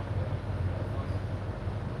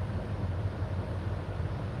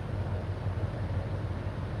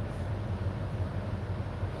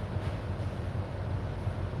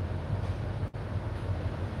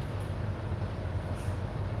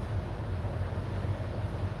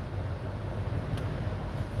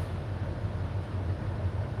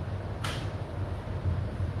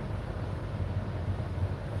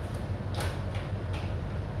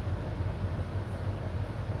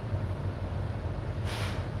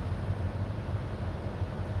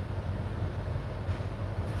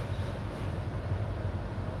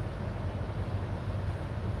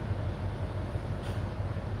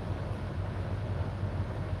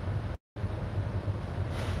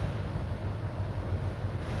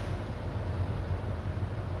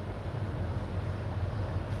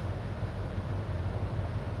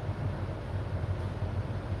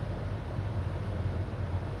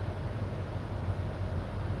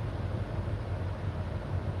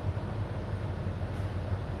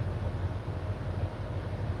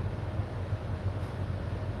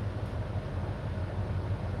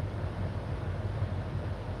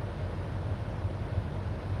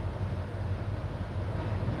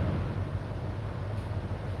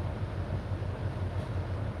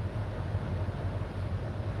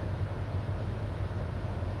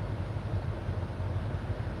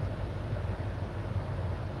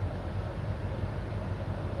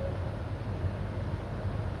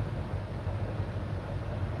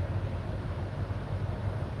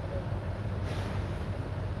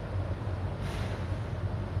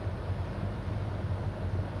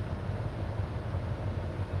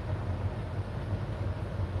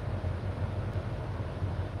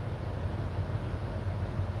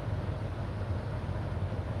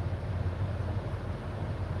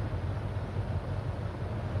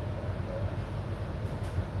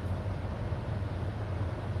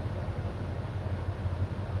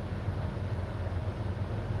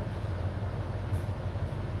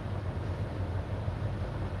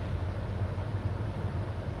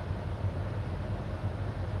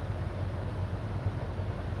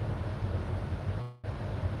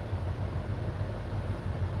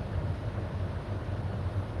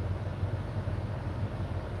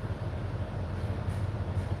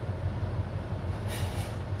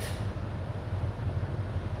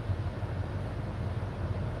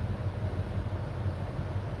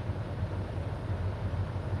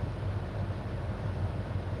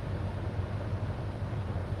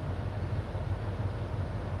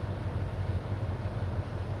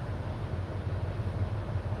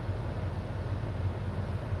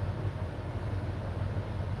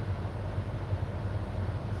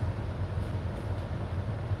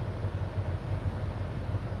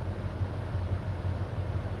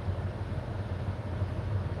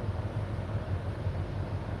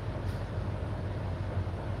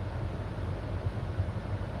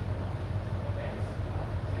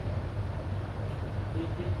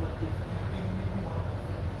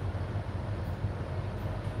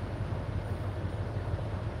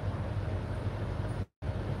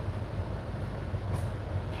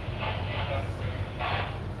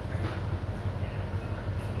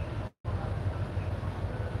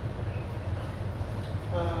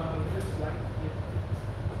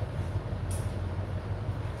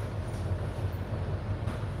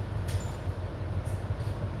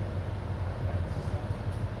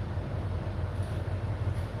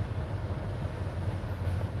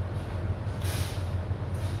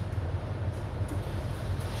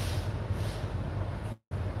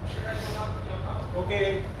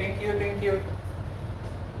 Okay, thank you, thank you.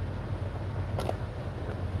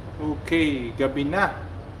 Okay, gabi na.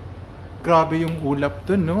 Grabe yung ulap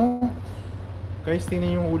dun, no? Guys,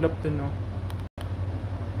 tingnan yung ulap dun, no?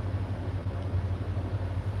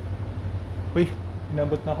 Uy,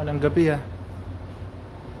 inabot na ako ng gabi, ah.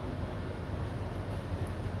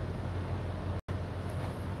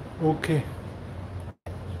 Okay.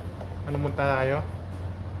 Ano munta tayo?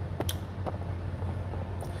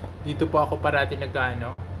 Dito po ako parati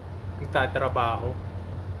nagtatrabaho.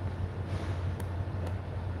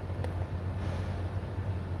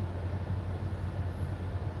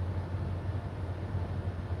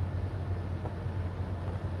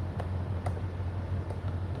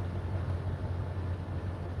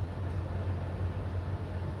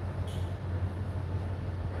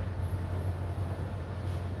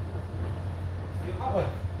 Oh,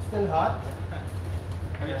 still hot?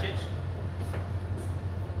 Have you changed?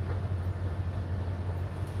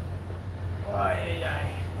 Ay, ay,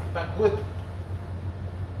 ay. Pagod.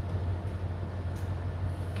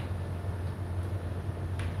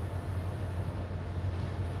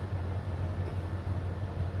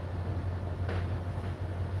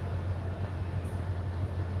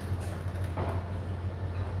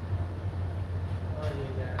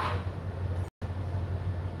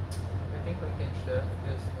 chef,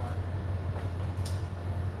 this one.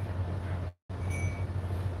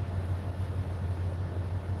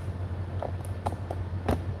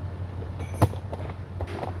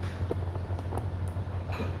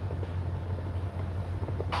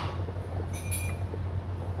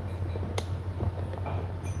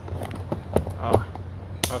 Oh,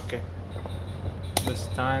 okay. The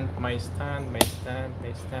stand, my stand, my stand,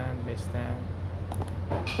 my stand, my stand.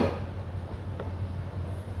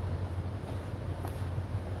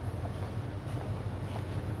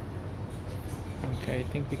 Okay, I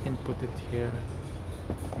think we can put it here.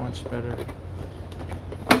 Much better.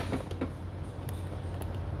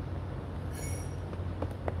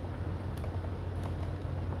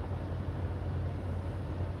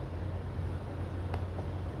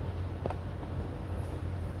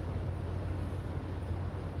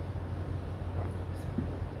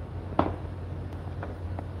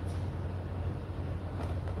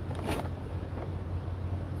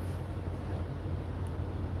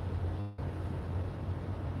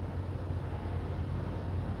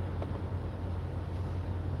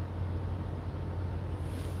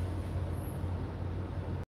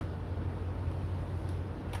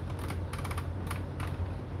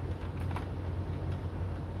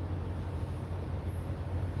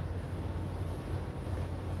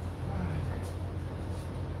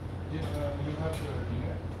 You have your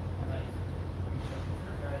ringer?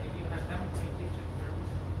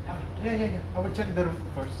 Yeah. I will check the room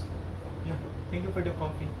first. Yeah. Thank you for the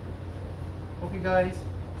coffee. Okay guys,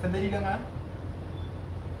 sandali lang ah.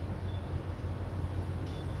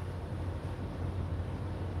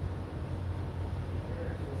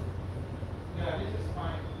 Yeah, this is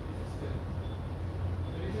fine. This is good.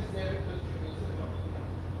 So this is David to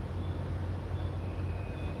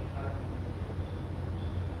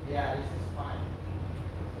yeah, this is fine.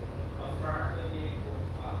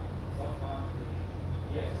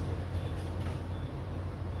 Yes.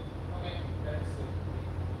 Okay, that's good.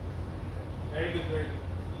 Very good, very good.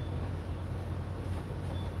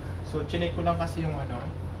 So, chinek ko lang kasi yung ano.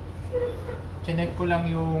 Chinek ko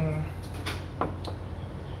lang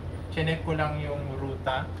yung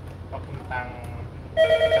ruta papuntang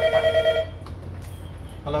Japan.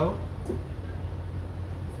 Hello?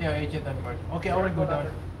 Yeah, Agent Edward. Okay, I will go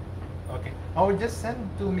down. Okay. I will just send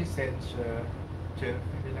two message, Jeff,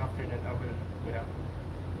 and then after that I will go down.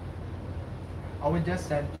 I will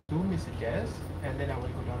just send two messages and then I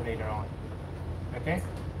will go down later on. Okay?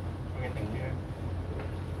 Okay, thank you.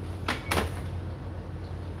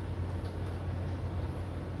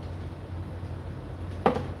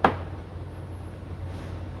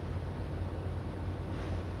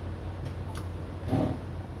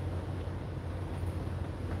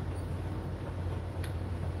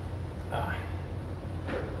 Ah.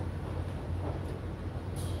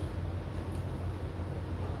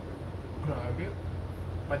 Grabe.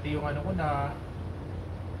 Pati yung ano ko na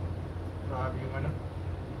grabe yung ano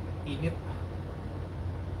init.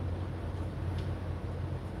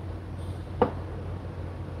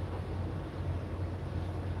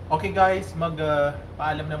 Okay guys,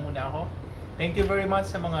 paalam na muna ako. Thank you very much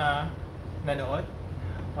sa mga nanood.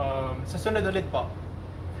 Sa sunod ulit po,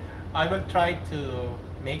 I will try to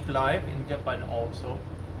make live in Japan also,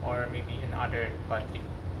 or maybe in other country.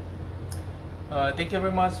 Thank you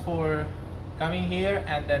very much for coming here,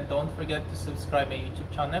 and then don't forget to subscribe my YouTube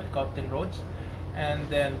channel, Capitan Roge, and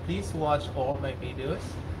then please watch all my videos.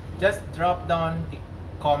 Just drop down the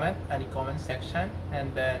comment and the comment section,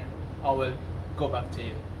 and then I will go back to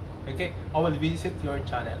you. Okay, I will visit your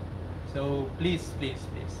channel. So please.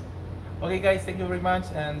 Okay guys, thank you very much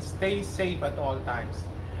and stay safe at all times.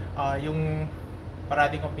 Yung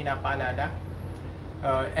parati kong pinapaalala,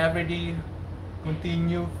 every day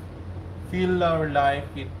continue fill our life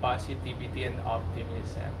with positivity and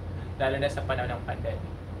optimism, lalo na sa panahon ng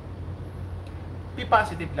pandemic. Be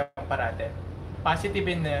positive lang parati. Positive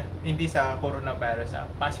hindi sa coronavirus,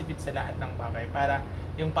 positive sa lahat ng bagay para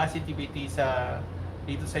yung positivity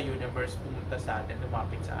dito sa universe pumunta sa atin,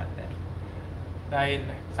 lumapit sa atin. Dahil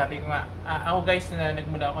sabi ko nga, ako guys,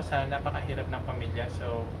 nagmula ako sa napakahirap ng pamilya,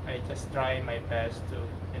 so I just try my best to,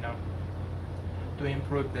 to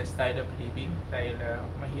improve the style of living dahil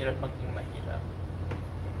mahirap maging mahirap.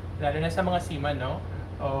 Lalo na sa mga seaman, no?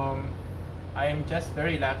 I am just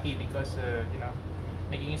very lucky because,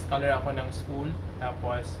 naging scholar ako ng school,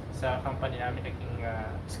 tapos sa company namin naging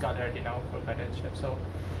scholar din ako for cadetship. So,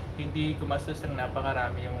 hindi gumastos ng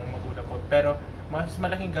napakarami yung magulang ko, pero mas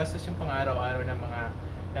malaking gastos yung pang-araw-araw ng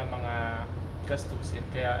mga gastusin.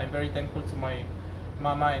 Kaya I'm very thankful to my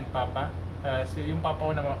mama and papa So yung papa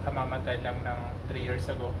ko na kamamatay lang ng 3 years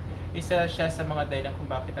ago, isa siya sa mga dahilan kung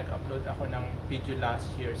bakit nag-upload ako ng video last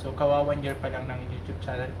year. So kawa 1 year pa lang ng YouTube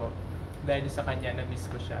channel ko dahil sa kanya, na-miss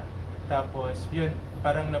ko siya. Tapos yun,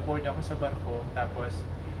 parang na-bored ako sa barko. Tapos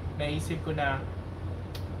naisip ko na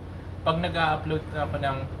pag nag-upload ako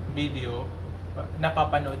ng video,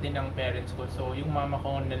 napapanood din ng parents ko. So yung mama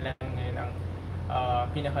ko na lang ngayon ang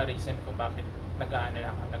pinaka-reason kung bakit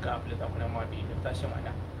nag-upload ako ng mga video. Tapos yung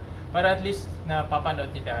anak, para at least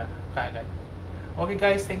napapanood nila kaagad. Okay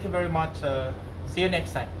guys, thank you very much. See you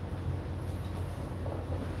next time.